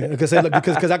interesting. Because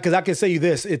I can say you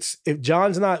this: if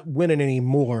John's not winning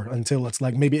anymore until it's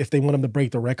like maybe if they want him to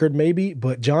break the record, maybe.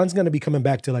 But John's going to be coming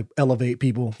back to like elevate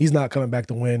people. He's not coming back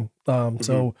to win.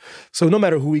 So no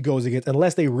matter who he goes against,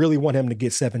 unless they really want him to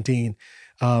get 17,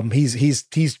 he's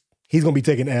going to be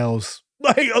taking L's.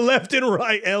 Like left and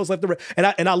right, L's left and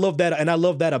right, and I love that, and I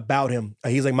love that about him.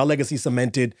 He's like, my legacy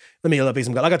cemented. Let me elevate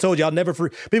some guy. Like I told you, I'll never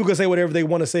people can say whatever they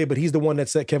want to say, but he's the one that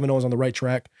set Kevin Owens on the right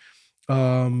track.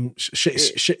 I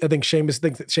think Sheamus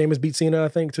beat Cena. I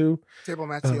think too. Table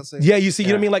match TLC. Yeah, you see, you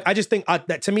know what I mean. Like I just think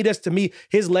that to me,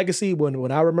 his legacy.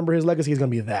 When I remember his legacy, is gonna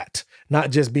be that,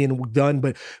 not just being done.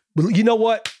 But you know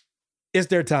what? It's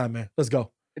their time, man. Let's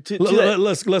go.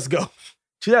 Let's go.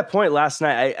 To that point, last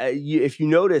night, if you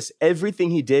notice, everything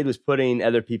he did was putting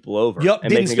other people over. Yep,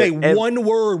 didn't say one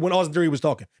word when Austin Theory was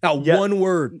talking. Not one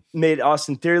word. Made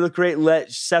Austin Theory look great.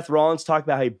 Let Seth Rollins talk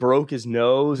about how he broke his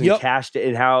nose and cashed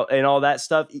it and all that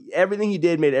stuff. Everything he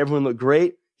did made everyone look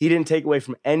great. He didn't take away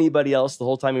from anybody else the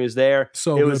whole time he was there.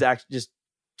 So it was actually just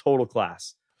total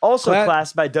class. Also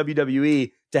class by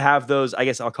WWE to have those, I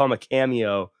guess I'll call them a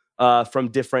cameo, from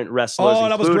different wrestlers. Oh,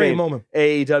 that was a great moment.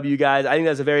 AEW guys. I think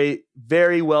that's a very,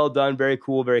 very well done, very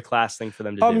cool, very class thing for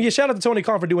them to do. Yeah, shout out to Tony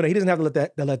Khan for doing it. He doesn't have to let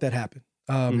that happen.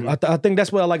 I think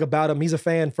that's what I like about him. He's a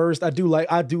fan first. He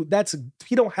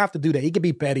don't have to do that. He can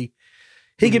be petty.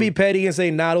 He can be petty and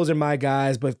say, "Nah, those are my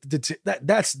guys," but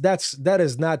that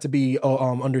is not to be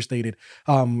understated.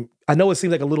 I know it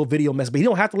seems like a little video mess, but you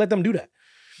don't have to let them do that.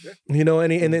 Yeah. You know,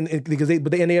 and then because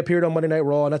they appeared on Monday Night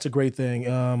Raw, and that's a great thing.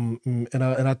 And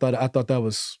I thought that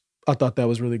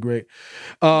was really great.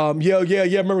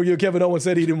 Remember, Kevin Owens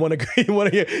said he didn't want to go.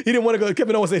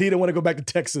 Kevin Owens said he didn't want to go back to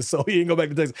Texas, so he didn't go back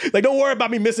to Texas. Like, don't worry about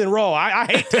me missing Raw. I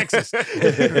hate Texas.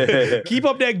 Keep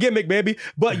up that gimmick, baby.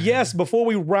 But yes, before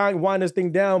we wind this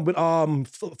thing down, but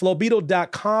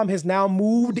Flobito.com has now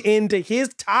moved into his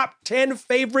top 10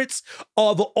 favorites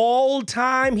of all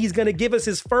time. He's gonna give us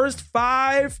his first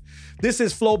 5. This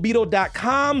is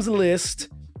Flobito.com's list.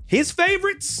 His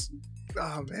favorites.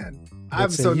 Oh man. I'm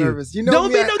so nervous. You know, don't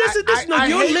be your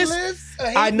list.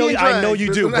 I know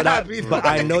you do, but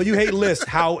I know you hate lists.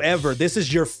 However, this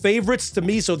is your favorites to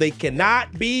me, so they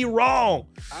cannot be wrong.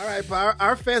 All right, but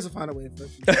our fans will find a way to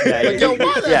yo,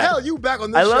 why the hell you back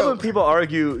on this show? I love when people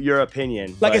argue your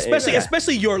opinion. Like,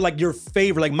 especially your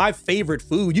favorite, like my favorite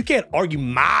food. You can't argue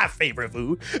my favorite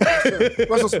food. Sure.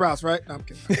 Brussels sprouts, right? No, I'm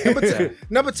kidding.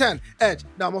 Number 10, Edge.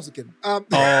 No, I'm also kidding. Number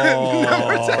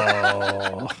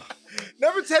 10.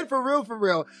 Number 10, for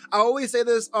real. I always say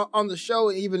this on the show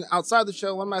and even outside the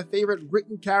show. One of my favorite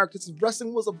written characters, if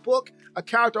wrestling was a book, a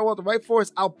character I want to write for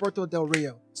is Alberto Del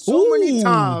Rio. Many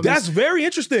times. That's very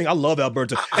interesting. I love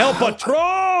Alberto. El Patron.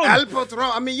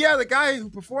 I mean, yeah, the guy who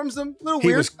performs them, a little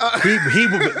weird.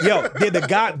 The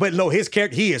guy, but no, his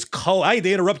character, he is cold. I hate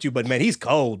to interrupt you, but man, he's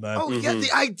cold, man. Oh, yeah,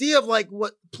 the idea of like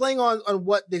playing on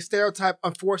what the stereotype,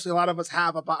 unfortunately, a lot of us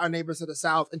have about our neighbors to the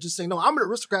South, and just saying, no, I'm an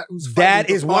aristocrat who's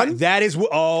fighting that is what,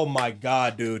 oh my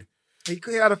God, dude. He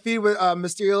had a feed with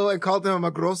Mysterio and called him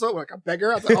a magroso, like a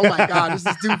beggar. I was like, oh my God, this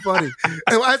is too funny.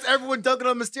 And why is everyone dunking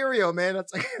on Mysterio, man?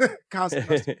 That's like constant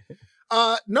question.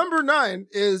 Number 9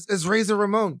 is Razor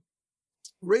Ramon.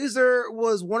 Razor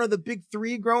was one of the big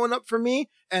 3 growing up for me,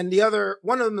 and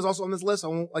one of them is also on this list. I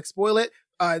won't spoil it.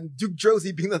 Duke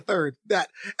Josie being the 3rd.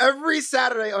 That every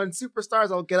Saturday on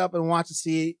Superstars, I'll get up and watch to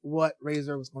see what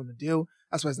Razor was going to do.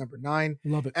 That's why it's number 9.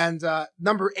 Love it. And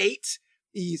number 8,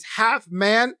 he's half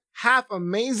man, half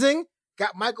amazing.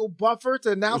 Got Michael Buffer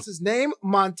to announce his name.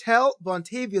 Montel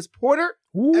Vontavious Porter,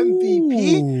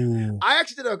 MVP. I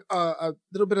actually did a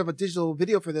little bit of a digital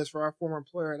video for this for our former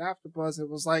employer at AfterBuzz. It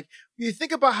was like, you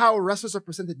think about how wrestlers are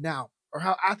presented now, or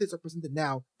how athletes are presented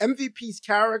now. MVP's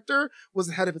character was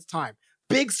ahead of its time.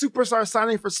 Big superstar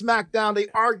signing for SmackDown. They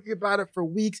argue about it for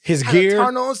weeks. His gear.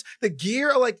 The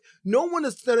gear, like, no one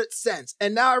has done it since.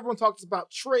 And now everyone talks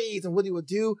about trades and what he would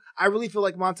do. I really feel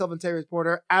like Montel Vontavious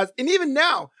Porter, and even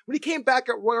now, when he came back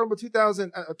at Royal Rumble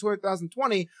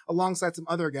 2020, alongside some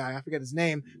other guy, I forget his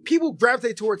name, people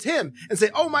gravitate towards him and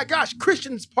say, oh my gosh,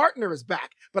 Christian's partner is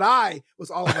back. But I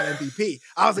was all about MVP.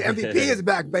 I was like, MVP is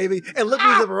back, baby. And look what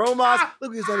he's done for Omos. Look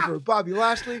what he's done for Bobby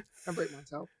Lashley. I'm breaking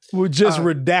myself. We just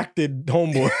redacted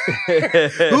homeboy.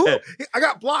 Who? I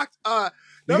got blocked. You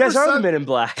guys are the Men in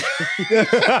Black.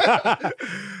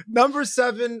 Number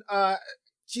 7.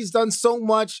 She's done so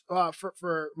much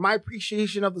for my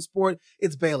appreciation of the sport.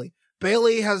 It's Bayley.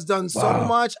 Bayley has done so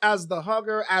much as the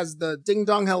hugger, as the ding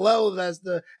dong hello, as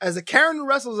the Karen who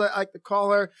wrestles, I like to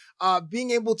call her, being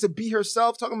able to be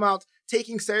herself, talking about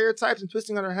taking stereotypes and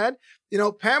twisting on her head. You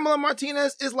know, Pamela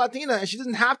Martinez is Latina, and she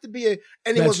doesn't have to be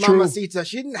anyone's mamacita.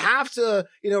 She didn't have to,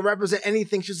 represent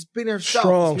anything. She's being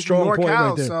herself. Strong point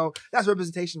right there. So that's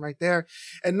representation right there.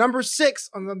 And number 6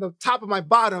 on the top of my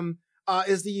bottom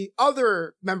is the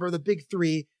other member of the big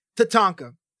 3,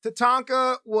 Tatanka.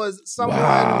 Tatanka was someone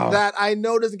that I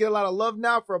know doesn't get a lot of love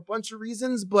now for a bunch of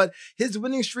reasons, but his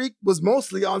winning streak was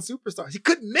mostly on Superstars. He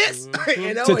couldn't miss.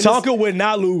 Tatanka would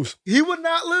not lose. He would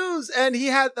not lose. And he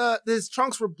had his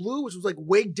trunks were blue, which was like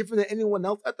way different than anyone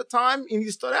else at the time. And he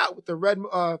stood out with the red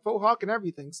faux hawk and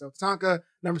everything. So Tatanka,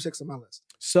 number 6 on my list.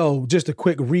 So just a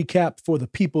quick recap for the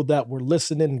people that were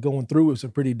listening and going through. It was a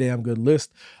pretty damn good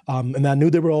list. And I knew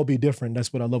they would all be different.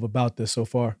 That's what I love about this so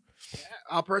far.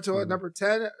 Alberto at number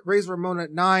 10, Razor Ramon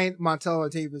at 9, Montel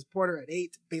Vontavious Porter at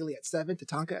 8, Bayley at 7,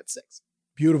 Tatanka at 6.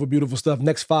 Beautiful, beautiful stuff.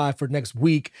 Next 5 for next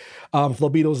week.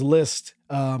 Flobito's list.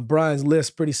 Brian's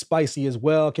list, pretty spicy as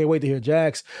well. Can't wait to hear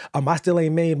Jack's. I still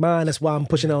ain't made mine. That's why I'm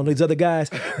pushing on these other guys.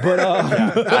 But I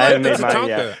haven't made mine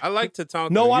yet. I like Tatanka.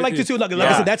 No, I like you too. Like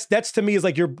I said, that's to me is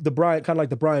like you're the Brian, kind of like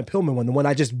the Brian Pillman one, the one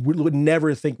I just would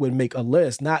never think would make a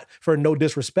list. Not for no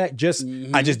disrespect, just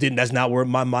I just didn't. That's not where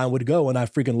my mind would go, and I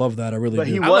freaking love that. I really do. But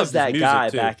he was that guy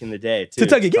back in the day too.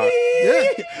 Tatanka,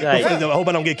 I hope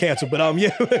I don't get canceled, but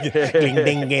yeah.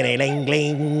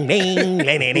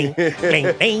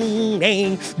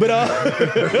 King. But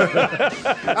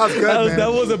that was good, man.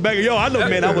 That was a banger. Yo, I know,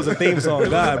 man, that was a theme song.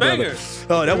 God, brother.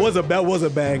 Oh, that was a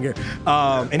banger.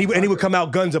 And he would come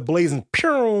out guns a-blazing.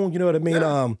 Pew, you know what I mean?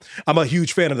 Yeah. I'm a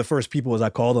huge fan of the First People, as I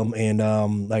call them.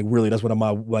 And like, really, that's one of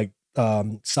my, like,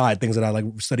 side things that I like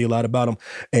study a lot about them.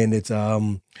 And it's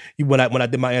when I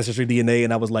did my ancestry DNA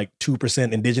and I was like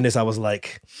 2% indigenous, I was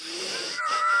like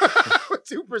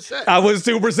 2%. I was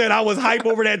 2%. I was hype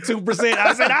over that 2%.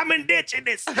 I said, I'm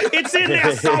indigenous. It's in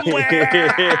there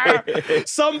somewhere.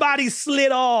 Somebody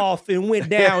slid off and went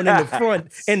down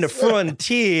in the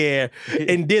frontier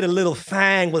and did a little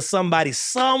thing with somebody.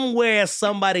 Somewhere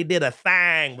somebody did a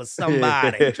thing with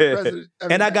somebody.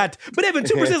 And I got, but even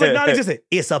 2% is like non-existent.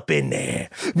 It's up in there.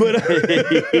 But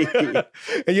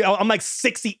and, you know, I'm like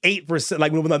 68%.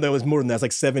 Like, no, there was more than that. It's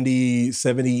like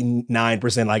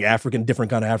 79% like African, different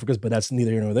kind of Africans, but that's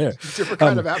neither here nor there. Different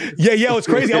kind of African. Yeah, it was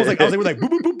crazy. I was like, boop,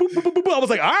 boop, boop, boop, boop, boop. I was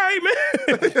like, all right, man.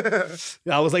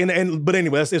 I was like, but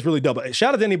anyway, it's really dope.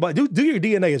 Shout out to anybody. Do your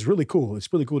DNA. It's really cool.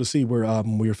 It's really cool to see where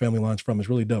your family line's from. It's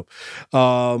really dope.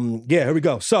 Yeah, here we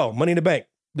go. So, Money in the Bank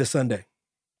this Sunday.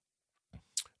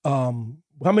 How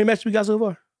many matches we got so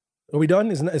far? Are we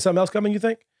done? Is something else coming, you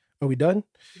think? Are we done?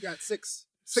 We got six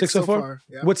so far.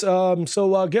 Yeah. What's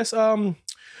so I guess well,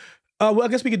 I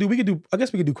guess we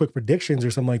could do quick predictions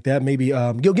or something like that. Maybe who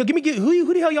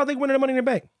the hell y'all think winning the Money in the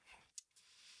Bank?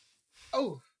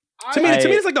 Oh, to me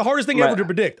it's like the hardest thing ever to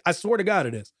predict. I swear to God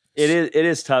it is. It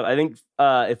is tough. I think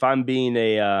if I'm being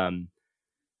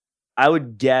I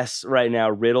would guess right now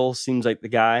Riddle seems like the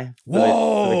guy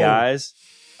for the guys.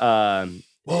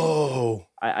 Whoa.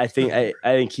 I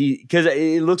think he, because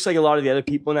it looks like a lot of the other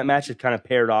people in that match have kind of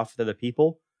paired off with other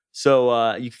people.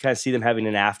 So you can kind of see them having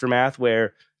an aftermath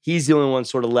where he's the only one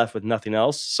sort of left with nothing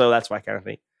else. So that's why I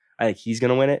think he's going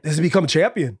to win it. Does he become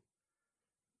champion?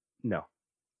 No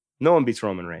one beats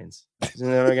Roman Reigns. It's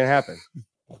never going to happen.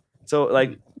 So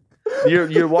like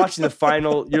you're watching the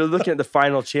final, you're looking at the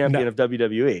final champion of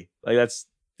WWE. Like that's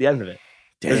the end of it.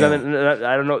 There's nothing,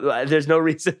 I don't know. There's no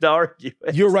reason to argue.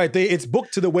 You're right. It's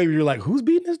booked to the way where you're like, who's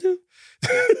beating this dude?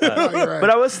 But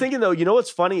I was thinking though, you know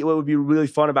what's funny? What would be really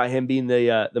fun about him being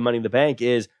the Money in the Bank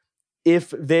is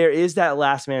if there is that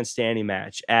last man standing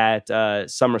match at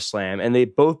SummerSlam and they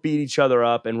both beat each other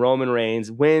up and Roman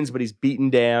Reigns wins, but he's beaten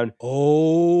down.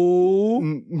 Oh,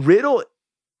 Riddle,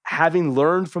 having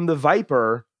learned from the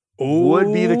Viper,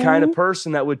 would be the kind of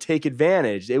person that would take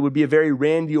advantage. It would be a very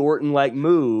Randy Orton-like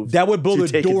move. That would blow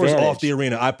the doors off the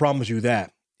arena. I promise you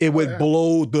that. It would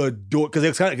blow the door, because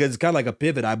it's kind of like a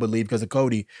pivot, I believe, because of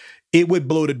Cody. It would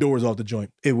blow the doors off the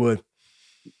joint. It would.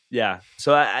 Yeah.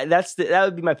 So that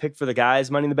would be my pick for the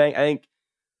guys, Money in the Bank. I think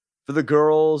for the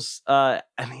girls, I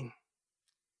mean,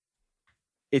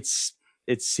 it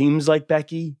seems like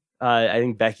Becky. I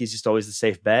think Becky's just always the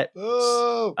safe bet.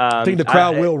 I think the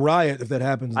crowd will riot if that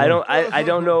happens. I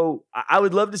don't know. I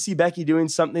would love to see Becky doing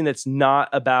something that's not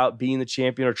about being the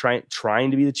champion or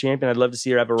trying to be the champion. I'd love to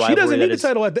see her have a rivalry. She doesn't need the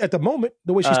title at the moment,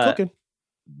 the way she's cooking.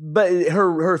 But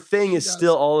her thing is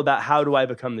still all about how do I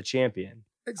become the champion.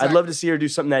 Exactly. I'd love to see her do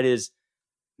something that is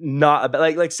not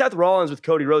about like Seth Rollins with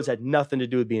Cody Rhodes had nothing to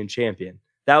do with being champion.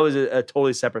 That was a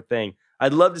totally separate thing.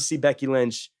 I'd love to see Becky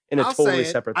Lynch in a totally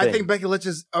separate thing. I think Becky Lynch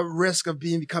is a risk of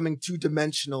becoming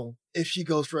two-dimensional if she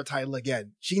goes for a title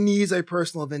again. She needs a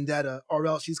personal vendetta, or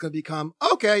else she's going to become,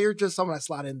 okay, you're just someone I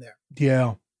slot in there.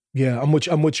 Yeah, I'm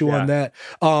with you on that.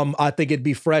 I think it'd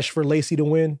be fresh for Lacey to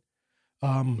win.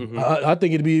 I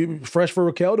think it'd be fresh for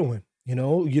Raquel to win. You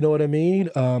know what I mean?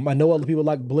 I know other people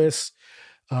like Bliss.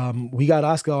 We got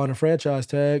Asuka on a franchise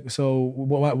tag, so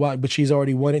why? But she's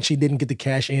already won it. She didn't get the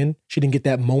cash in. She didn't get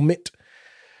that moment.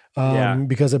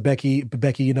 Because of Becky,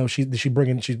 you know, she's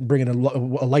bringing a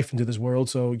life into this world.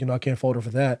 So, you know, I can't fault her for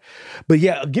that. But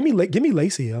yeah, give me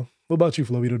Lacey, yo. What about you,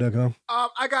 Flowito.com?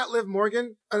 I got Liv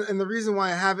Morgan, and the reason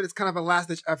why I have it is kind of a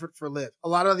last-ditch effort for Liv. A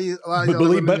lot of these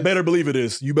better believe it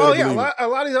is. You better believe it. A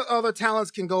lot of these other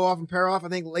talents can go off and pair off. I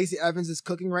think Lacey Evans is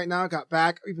cooking right now. Got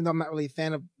back, even though I'm not really a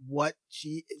fan of what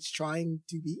she is trying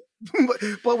to be.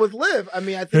 but with Liv, I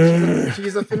mean, I think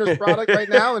she's a finished product right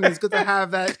now, and it's good to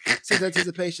have that sense of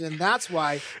anticipation. And that's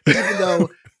why, even though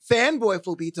fanboy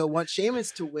Flopito wants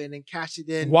Sheamus to win and cash it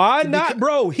in. Why not,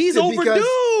 bro? He's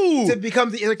overdue to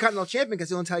become the Intercontinental Champion, because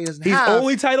the only title he doesn't have. The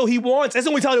only title he wants. That's the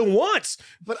only title he wants.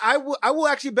 But I will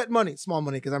actually bet money, small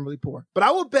money, because I'm really poor. But I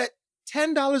will bet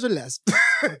 $10 or less.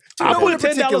 I'll put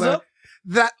 $10 up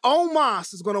that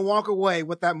Omos is going to walk away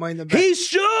with that Money in the Bank. He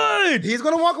should. He's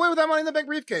going to walk away with that Money in the Bank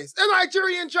briefcase. The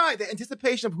Nigerian Giant. The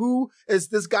anticipation of who is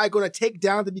this guy going to take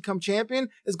down to become champion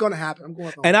is going to happen. I'm going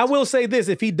with Omos. And I will say this: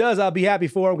 if he does, I'll be happy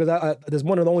for him because there's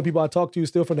one of the only people I talk to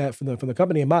still from the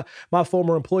company. And my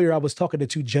former employer, I was talking to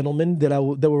two gentlemen that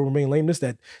will remain nameless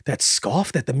that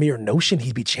scoffed at the mere notion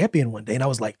he'd be champion one day, and I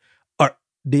was like, have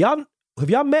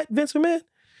y'all met Vince McMahon?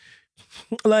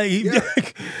 Like, yeah.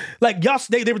 Like y'all,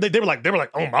 they were like,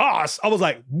 Omos. I was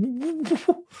like,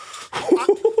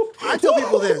 I tell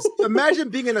people this: imagine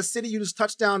being in a city, you just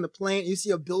touch down the plane, you see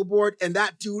a billboard, and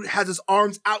that dude has his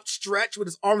arms outstretched with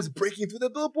his arms breaking through the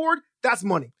billboard. That's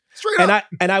money. Straight up.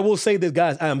 And I will say this,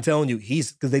 guys, I'm telling you,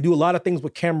 because they do a lot of things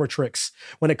with camera tricks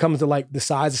when it comes to like the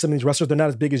size of some of these wrestlers. They're not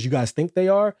as big as you guys think they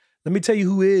are. Let me tell you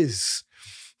who is.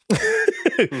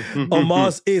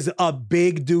 Omos is a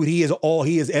big dude. He is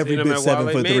every bit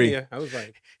 7'3". I was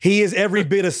like, he is every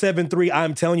bit of 7'3".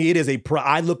 I'm telling you, it is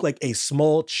I look like a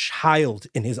small child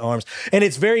in his arms, and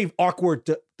it's very awkward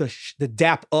to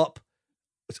dap up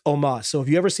Omos. So if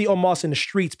you ever see Omos in the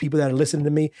streets, people that are listening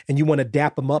to me, and you want to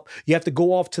dap him up, you have to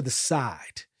go off to the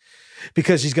side.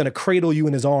 Because he's gonna cradle you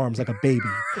in his arms like a baby,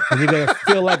 and you're gonna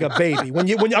feel like a baby.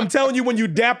 When I'm telling you, when you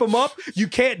dap him up, you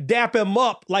can't dap him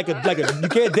up like a you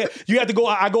can't. You have to go.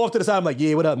 I go off to the side. I'm like,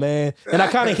 yeah, what up, man? And I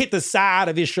kind of hit the side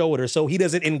of his shoulder so he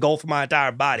doesn't engulf my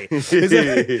entire body.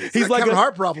 He's like a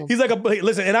heart problem. He's like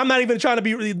listen, and I'm not even trying to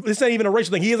be. This ain't even a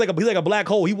racial thing. He's like a black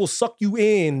hole. He will suck you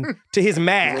in to his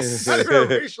mass. That's a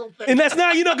racial thing. And that's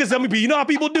not because some people, you know how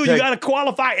people do. You got to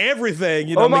qualify everything.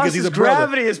 You know, because he's a brother.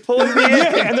 Gravity is pulling me in.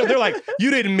 Yeah, and they're like,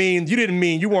 you didn't mean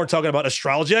you weren't talking about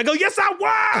astrology. I go, yes, I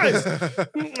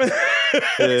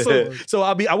was. so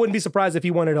I wouldn't be surprised if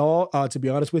he won it all. To be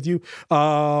honest with you,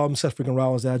 Seth freaking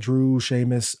Rollins, that Drew,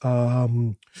 Sheamus. Yeah,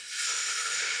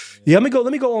 let me go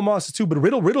Omos too. But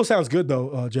Riddle sounds good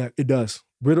though, Jack. It does.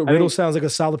 Riddle sounds like a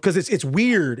solid because it's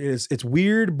weird. It's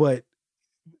weird, but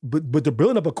they're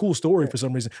building up a cool story for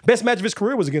some reason. Best match of his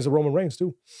career was against Roman Reigns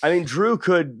too. I mean, Drew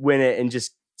could win it and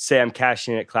just say I'm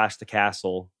cashing in at Clash the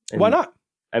Castle. Why not?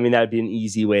 I mean, that'd be an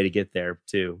easy way to get there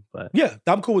too. But yeah,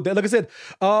 I'm cool with that. Like I said,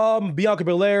 Bianca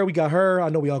Belair, we got her. I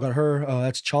know we all got her.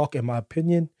 That's chalk in my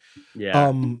opinion.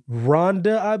 Yeah.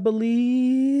 Ronda, I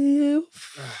believe.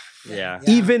 Yeah.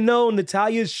 Even though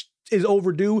Natalya is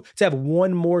overdue to have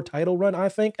one more title run, I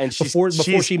think, and before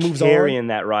she moves on. Carrying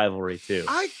that rivalry too.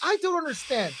 I don't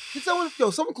understand. Someone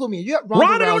clue me. You got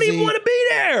Ronda don't even want to be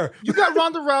there. You got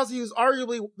Ronda Rousey, who's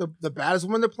arguably the baddest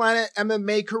woman on the planet,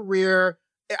 MMA career.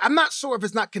 I'm not sure if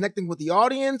it's not connecting with the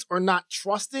audience or not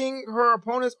trusting her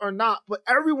opponents or not, but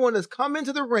everyone has come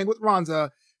into the ring with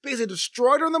Ronda, basically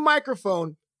destroyed her on the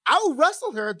microphone,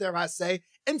 out-wrestled her, dare I say,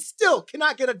 and still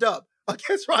cannot get a dub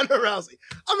against Ronda Rousey.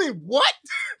 I mean, what?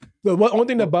 The only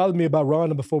thing that bothers me about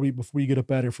Ronda before you get up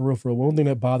out of here for real, one thing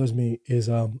that bothers me is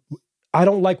I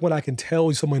don't like when I can tell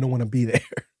somebody don't want to be there.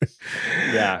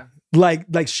 Yeah.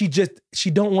 Like she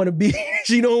don't want to be,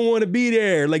 she don't want to be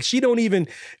there. Like she don't even,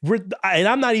 and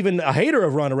I'm not even a hater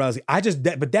of Ronda Rousey.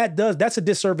 That's a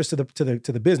disservice to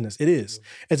the business. It is.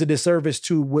 It's a disservice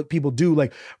to what people do.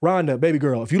 Like Ronda, baby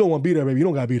girl, if you don't want to be there, baby, you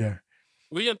don't gotta be there.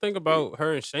 We didn't think about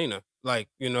her and Shayna. Like,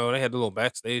 they had a little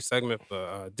backstage segment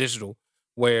for Digital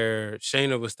where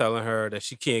Shayna was telling her that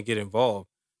she can't get involved.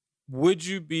 Would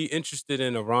you be interested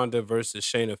in a Ronda versus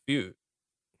Shayna feud?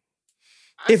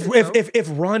 If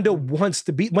Ronda wants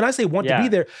to be, when I say to be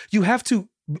there, you have to,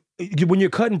 when you're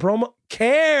cutting promo,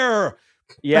 care.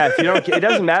 Yeah, if you don't, it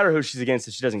doesn't matter who she's against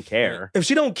if she doesn't care. If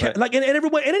she don't care, like, and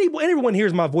everyone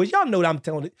hears my voice. Y'all know that I'm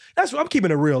telling it. I'm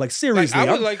keeping it real. Like seriously,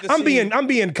 I'm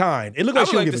being kind. It looks like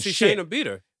she don't give a shit. Shayna beat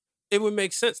her. It would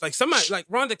make sense. Like somebody, like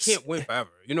Ronda can't win forever.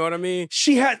 You know what I mean?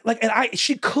 She had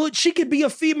she could be a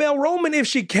female Roman if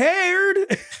she cared.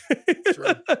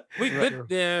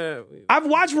 I've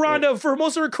watched Ronda for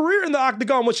most of her career in the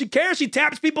octagon. When she cares, she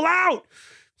taps people out.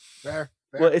 Fair.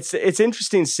 Well, it's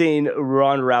interesting seeing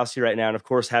Ronda Rousey right now, and of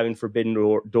course having Forbidden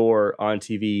Door on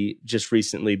TV just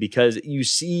recently, because you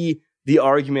see the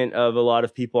argument of a lot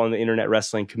of people on the internet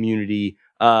wrestling community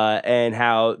and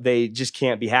how they just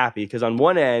can't be happy. Because on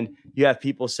one end, you have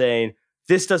people saying,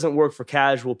 this doesn't work for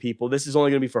casual people. This is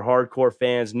only going to be for hardcore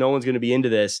fans. No one's going to be into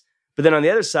this. But then on the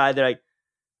other side, they're like,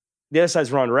 the other side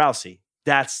is Ronda Rousey.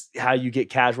 That's how you get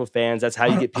casual fans. That's how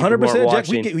you get people 100%, who aren't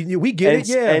watching. Jack, we get it,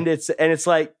 yeah. And it's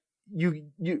like, you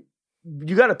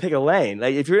got to pick a lane.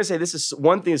 Like if you're going to say this is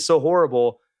one thing is so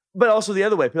horrible, but also the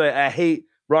other way, people are like, I hate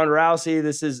Ronda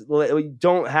Rousey. We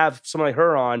don't have someone like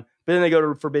her on. But then they go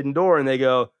to Forbidden Door and they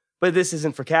go, but this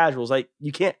isn't for casuals. Like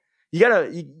you can't, you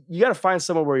gotta find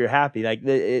somewhere where you're happy, like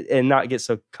and not get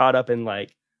so caught up in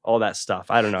like, all that stuff.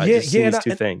 I don't know. I just see these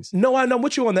two things. No, I'm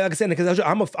with you on that. Like I said, because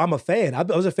I'm a fan. I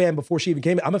was a fan before she even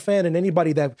came in. I'm a fan, and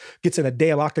anybody that gets in a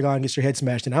damn octagon and gets your head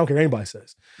smashed, and I don't care what anybody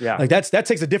says. Yeah, like that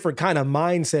takes a different kind of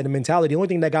mindset and mentality. The only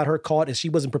thing that got her caught is she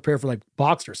wasn't prepared for like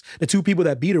boxers. The two people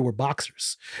that beat her were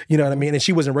boxers. You know what I mean? And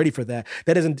she wasn't ready for that.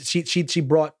 That isn't. She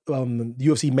brought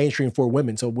UFC mainstream for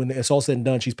women. So when it's all said and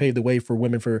done, she's paved the way for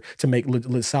women to make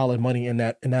solid money in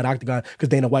that octagon. Because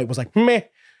Dana White was like, meh.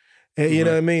 You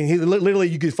know what I mean? He literally,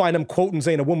 you could find him quoting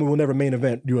saying a woman will never main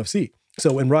event UFC.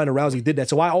 So, and Ronda Rousey did that.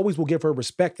 So I always will give her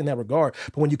respect in that regard.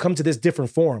 But when you come to this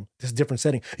different forum, this different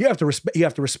setting, you have to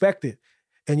respect it.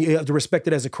 And you have to respect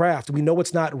it as a craft. We know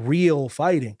it's not real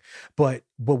fighting, but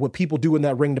what people do in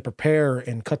that ring to prepare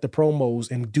and cut the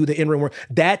promos and do the in-ring work,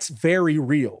 that's very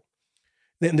real.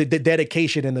 The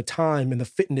dedication and the time and the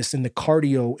fitness and the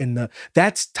cardio and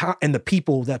and the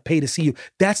people that pay to see you.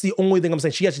 That's the only thing I'm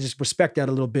saying. She has to just respect that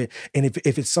a little bit. And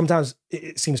if it's sometimes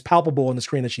it seems palpable on the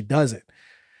screen that she doesn't,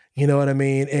 you know what I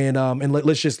mean? And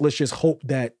let's just hope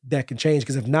that can change.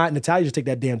 Because if not, Natalya just take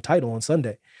that damn title on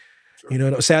Sunday. Sure. You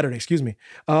know, Saturday. Excuse me.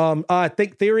 I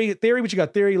think Theory. What you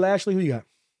got? Theory, Lashley. Who you got?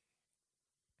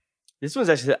 This one's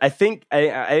actually. I think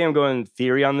I'm going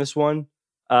Theory on this one.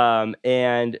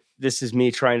 And this is me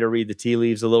trying to read the tea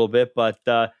leaves a little bit, but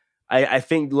I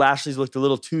think Lashley's looked a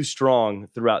little too strong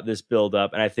throughout this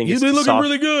build-up, and I think he's been looking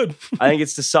really good. I think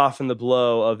it's to soften the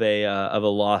blow of a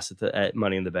loss at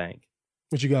Money in the Bank.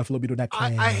 What you got, Filipino?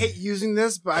 I hate using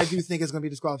this, but I do think it's going to be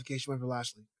a disqualification win for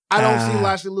Lashley. I don't see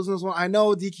Lashley losing this one. I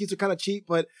know DQs are kind of cheap,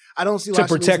 but I don't see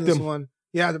Lashley losing this one.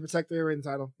 Yeah, to protect the ring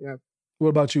title. Yeah. What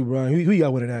about you, Brian? Who you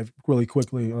got winning that really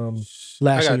quickly?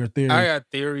 Lashley or Theory? I got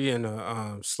Theory in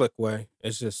a slick way.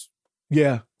 It's just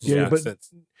yeah. So Usos,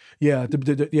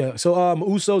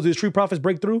 did Street Profits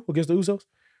break through against the Usos?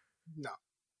 No.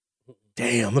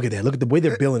 Damn, look at that. Look at the way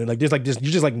they're billing it. Like you're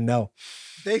just like no.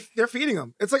 They're feeding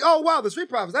them. It's like, oh wow, the Street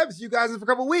Profits. I haven't seen you guys in for a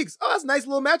couple of weeks. Oh, that's a nice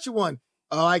little match you won.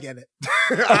 Oh, I get it.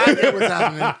 I get what's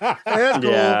happening. That's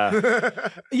cool.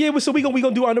 Yeah, so we're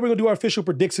gonna do. I know we're gonna do our official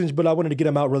predictions, but I wanted to get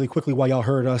them out really quickly while y'all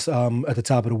heard us at the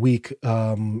top of the week.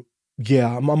 I'm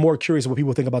more curious what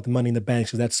people think about the Money in the Bank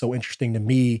because that's so interesting to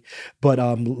me. But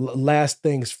last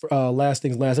things last. I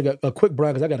got a quick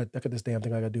Brian because I got this damn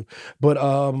thing I got to do. But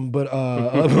I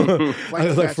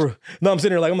was like, I'm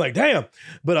sitting here like I'm like damn.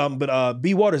 But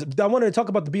B Waters, I wanted to talk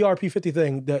about the BRP50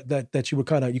 thing that you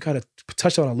kind of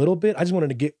touched on a little bit. I just wanted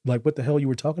to get like what the hell you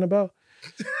were talking about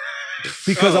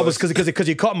because because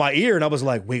you caught my ear and I was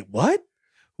like, wait, what?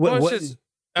 What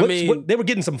they were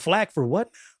getting some flack for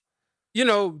what? You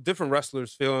know, different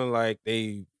wrestlers feeling like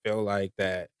they feel like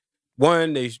that.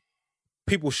 One,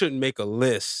 people shouldn't make a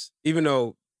list, even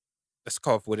though let's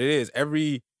call it what it is.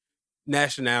 Every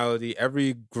nationality,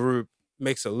 every group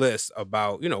makes a list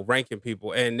about, ranking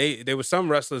people. And there were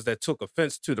some wrestlers that took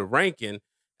offense to the ranking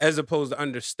as opposed to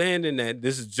understanding that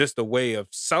this is just a way of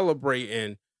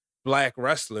celebrating Black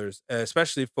wrestlers,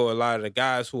 especially for a lot of the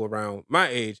guys who are around my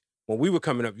age. When we were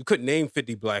coming up, you couldn't name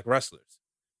 50 Black wrestlers.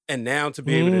 And now to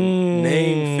be able to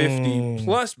name 50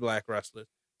 plus Black wrestlers,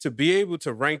 to be able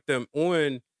to rank them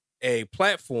on a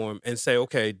platform and say,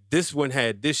 okay, this one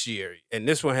had this year and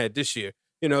this one had this year,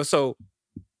 so,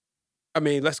 I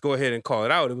mean, let's go ahead and call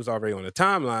it out. It was already on the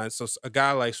timeline. So a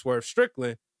guy like Swerve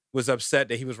Strickland was upset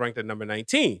that he was ranked at number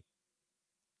 19.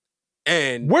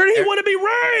 And where did he want to be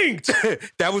ranked?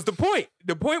 That was the point.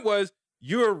 The point was,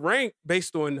 you're ranked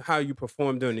based on how you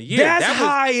perform during the year. That's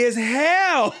high as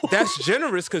hell. That's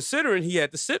generous considering he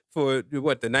had to sit for the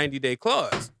 90-day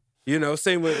clause.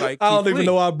 Same with like. I don't even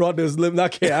know why I brought this. I don't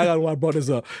know why I brought this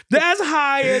up. That's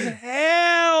high as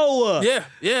hell.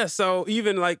 Yeah. So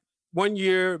even like 1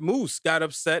 year, Moose got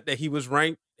upset that he was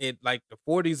ranked in like the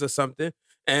 40s or something,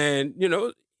 and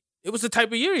it was the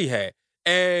type of year he had.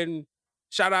 And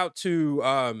shout out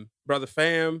to brother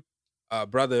Fam,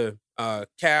 brother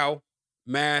Cal.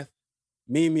 Math,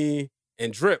 Mimi,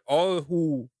 and Drip, all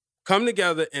who come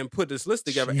together and put this list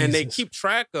together, and they keep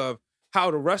track of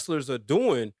how the wrestlers are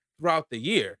doing throughout the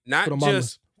year. Not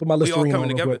just put my Listerine on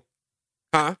together.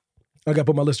 Huh? I got to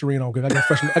put my Listerine on because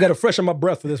I got to freshen my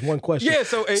breath for this one question. Yeah,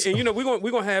 so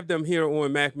we're gonna have them here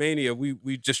on MackMania.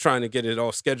 We just trying to get it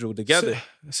all scheduled together.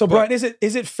 So Brian, is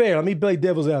it fair? Let me play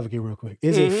devil's advocate real quick.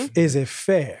 Is it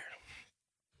fair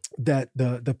that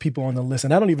the people on the list,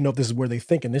 and I don't even know if this is where they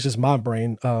thinking, this is my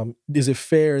brain, is it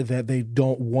fair that they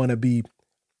don't want to be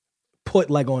put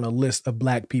like on a list of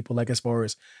Black people, like as far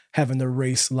as having the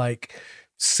race like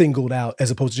singled out as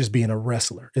opposed to just being a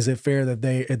wrestler? Is it fair that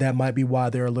that might be why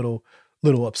they're a little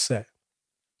upset?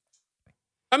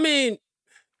 I mean,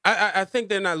 I think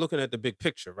they're not looking at the big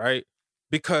picture, right?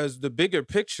 Because the bigger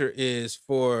picture is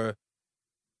for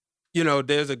you know,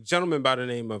 there's a gentleman by the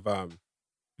name of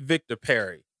Victor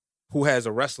Perry who has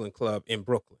a wrestling club in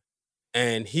Brooklyn.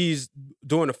 And he's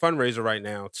doing a fundraiser right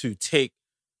now to take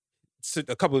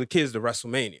a couple of the kids to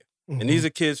WrestleMania. And these are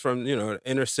kids from, you know, the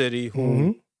inner city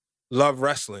who love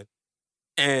wrestling.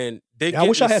 And they I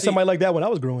wish I had somebody like that when I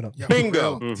was growing up.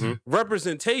 Bingo.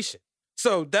 Representation.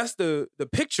 So that's the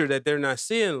picture that they're not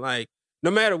seeing. Like,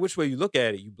 no matter which way you look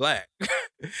at it, you black.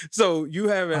 So you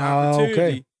have an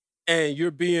opportunity and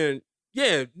you're being,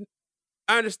 I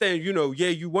understand, you know,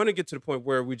 you want to get to the point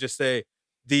where we just say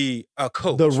the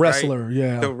coach, the wrestler,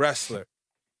 right? The wrestler.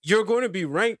 You're going to be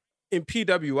ranked in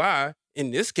PWI.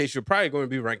 In this case, you're probably going to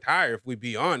be ranked higher, if we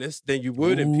be honest, than you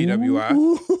would in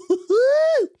PWI.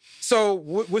 So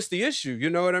what's the issue? You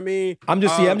know what I mean? I'm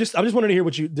just wanting to hear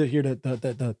what you to hear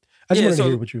I just wanted to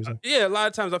hear what you were saying. Yeah, a lot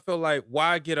of times I feel like,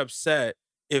 why get upset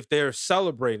if they're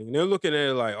celebrating? They're looking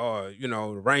at it like, oh, you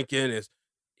know, ranking is,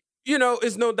 you know,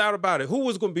 it's no doubt about it. Who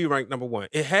was going to be ranked number one?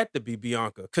 It had to be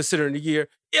Bianca, considering the year,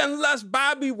 unless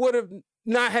Bobby would have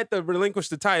not had to relinquish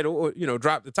the title or, you know,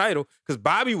 drop the title, because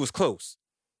Bobby was close.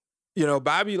 You know,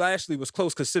 Bobby Lashley was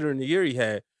close considering the year he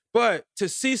had. But to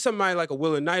see somebody like a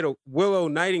Willow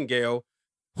Nightingale,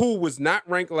 who was not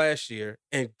ranked last year,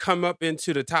 and come up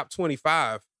into the top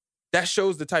 25, that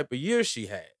shows the type of year she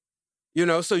had. You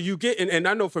know, so you get, and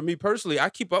I know for me personally, I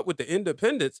keep up with the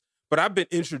independents, but I've been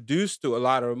introduced to a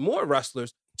lot of more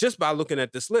wrestlers just by looking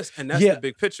at this list. And that's the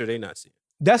big picture they not seeing.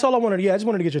 That's all I wanted. I just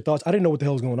wanted to get your thoughts. I didn't know what the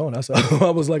hell was going on. That's all. I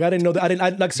was like, I didn't know that. I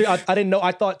didn't know.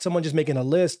 I thought someone just making a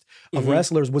list of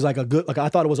wrestlers was like a good, like, I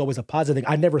thought it was always a positive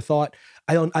thing. I never thought,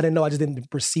 I didn't know. I just didn't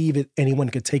perceive it. Anyone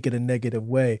could take it a negative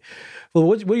way. Well,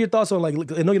 what are your thoughts on, like,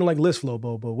 I know you don't like list flow,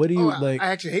 Bo, but what do you like? I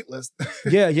actually hate lists.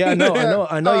 Yeah, I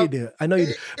know you do. I know you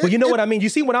do. But you know what I mean? You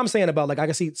see what I'm saying about, like, I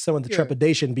can see some of the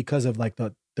trepidation because of, like,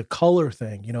 the color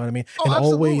thing. You know what I mean? And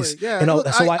absolutely. Always, yeah. And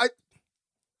so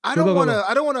I don't want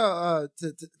to,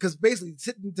 because basically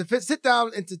sit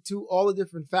down into all the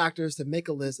different factors to make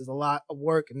a list is a lot of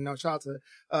work. And, you know, shout out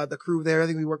to the crew there. I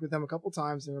think we worked with them a couple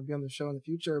times and we'll be on the show in the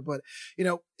future. But, you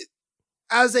know,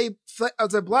 as a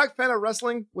black fan of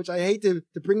wrestling, which I hate to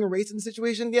bring a race in the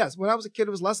situation, yes, when I was a kid,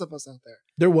 there was less of us out there.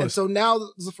 There was. And so now this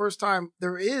is the first time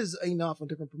there is enough of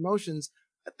different promotions.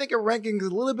 I think a ranking is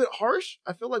a little bit harsh.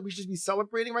 I feel like we should be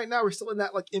celebrating right now. We're still in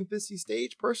that, like, infancy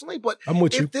stage personally. But I'm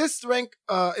with you. If this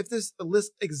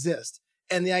list exists,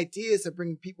 and the idea is to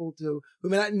bring people who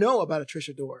may not know about a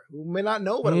Trisha Dora, who may not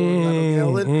know about a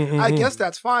Helen, I guess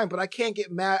that's fine. But I can't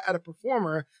get mad at a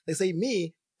performer. They say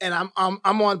me, and I'm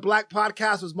on Black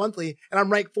Podcasters Monthly, and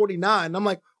I'm ranked 49. And I'm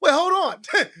like, wait, hold on.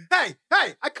 hey,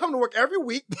 I come to work every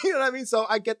week. You know what I mean? So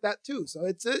I get that too.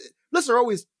 So lists are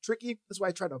always tricky. That's why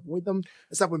I try to avoid them.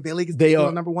 Except when Bailey gets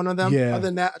number one on them. Yeah. Other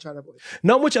than that, I try to avoid them.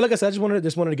 No, which, like I said, I just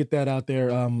wanted to get that out there.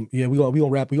 We gonna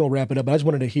wrap it up. But I just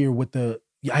wanted to hear what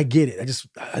I get it. I just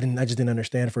didn't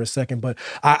understand for a second. But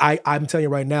I'm telling you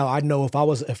right now, I know if I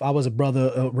was a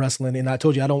brother wrestling, and I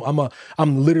told you I'm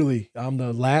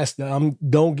the last.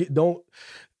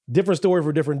 Different story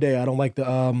for a different day. I don't like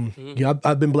the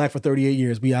I've been black for 38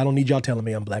 years. But I don't need y'all telling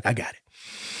me I'm black. I got it.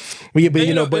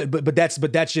 But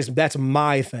that's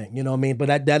my thing. You know what I mean?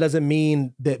 But that doesn't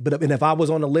mean that. But if I was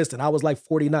on the list and I was like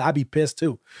 49, I'd be pissed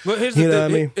too. But here's the thing. What I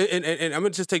mean? And I'm gonna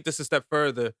just take this a step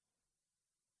further.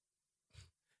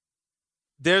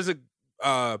 There's a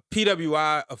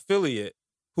PWI affiliate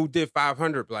who did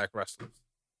 500 black wrestlers.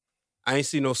 I ain't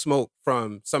see no smoke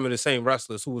from some of the same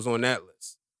wrestlers who was on that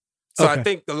list. So I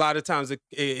think a lot of times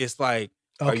it's like,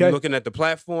 are you looking at the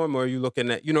platform, or are you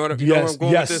looking at, you know what I'm going with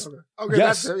this? Okay,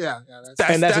 yes. That's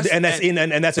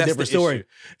a different story.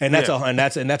 And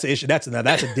that's an issue. That's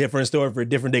a different story for a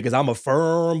different day, because I'm a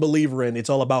firm believer in it's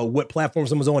all about what platform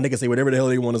someone's on. They can say whatever the hell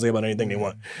they want to say about anything they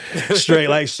want. Straight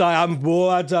like shy. I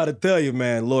try to tell you,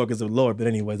 man, Lord, because of the Lord. But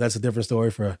anyways, that's a different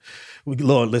story for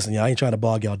Lord. Listen, y'all, I ain't trying to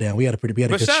bog y'all down. We had a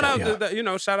good show.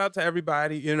 Shout out to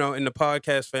everybody, in the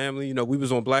podcast family. We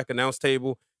was on Black Announce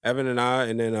Table, Evan and I,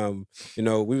 and then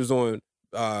we was on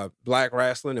Black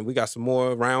Wrestling, and we got some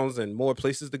more rounds and more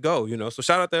places to go. So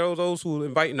shout out to those who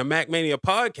inviting the MackMania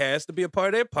podcast to be a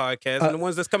part of their podcast, and the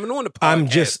ones that's coming on the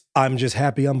podcast. I'm just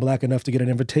happy I'm black enough to get an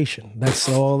invitation. That's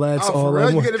all. That's all. For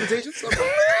real? You get invitations?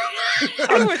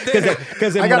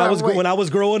 Because when I was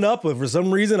growing up, for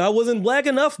some reason I wasn't black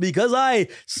enough because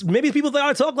maybe people think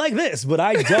I talk like this, but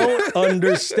I don't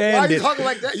understand Why are it. you talking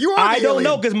like that? You are I the don't alien.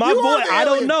 know because my You boy. are the I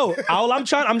don't alien. know. I'm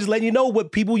just letting you know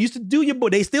what people used to do your boy.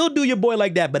 They still do your boy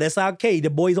like that, but that's okay. The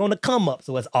boy's on the come up,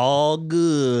 so it's all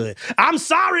good. I'm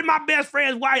sorry, my best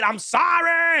friend's white. I'm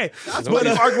sorry. That's why you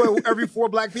argue with every 4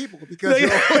 black people because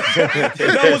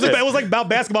it was like about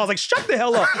basketball. I was like, shut the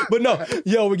hell up. But no,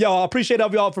 yo, I appreciate all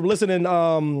of y'all for listening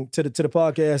to the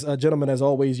podcast, gentlemen. As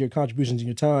always, your contributions and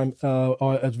your time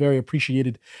are very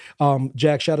appreciated.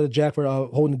 Jack, shout out to Jack for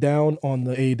holding it down on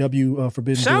the AEW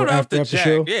Forbidden Door after Jack.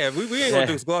 show. Yeah, we ain't gonna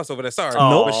do gloss over that. Sorry.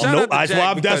 Nope.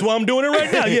 That's why I'm doing it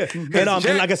right now. Yeah,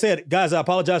 and like I said, guys, I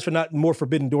apologize for not more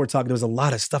Forbidden Door talk. There was a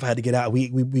lot of stuff I had to get out.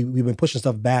 We've been pushing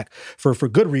stuff back for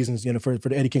good reasons, for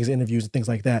the Eddie King's interviews and things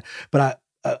like that. But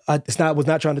I was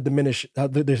not trying to diminish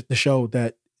the show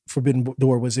that Forbidden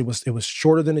Door was. It was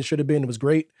shorter than it should have been. It was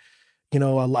great. I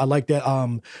like that.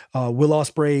 Will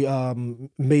Ospreay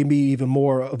made me even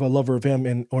more of a lover of him,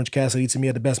 and Orange Cassidy to me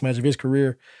had the best match of his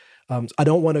career. I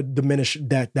don't want to diminish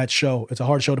that show. It's a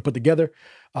hard show to put together.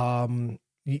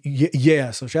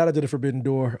 Yeah. So shout out to the Forbidden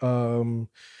Door.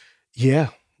 Yeah.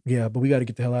 But we got to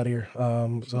get the hell out of here.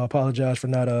 So I apologize for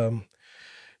not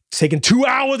taking 2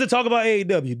 hours to talk about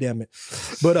AEW. Damn it.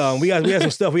 But we had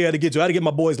some stuff we had to get to. I had to get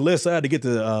my boys' list. I had to get to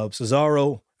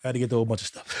Cesaro. I had to get to a whole bunch of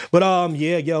stuff. But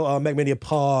MackMania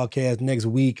podcast next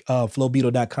week.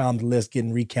 Flowbeetle.com's list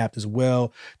getting recapped as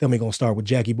well. Then we're gonna start with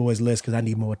Jackie Boy's list because I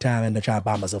need more time and to try to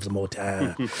buy myself some more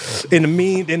time. In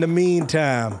the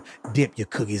meantime, dip your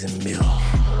cookies in milk.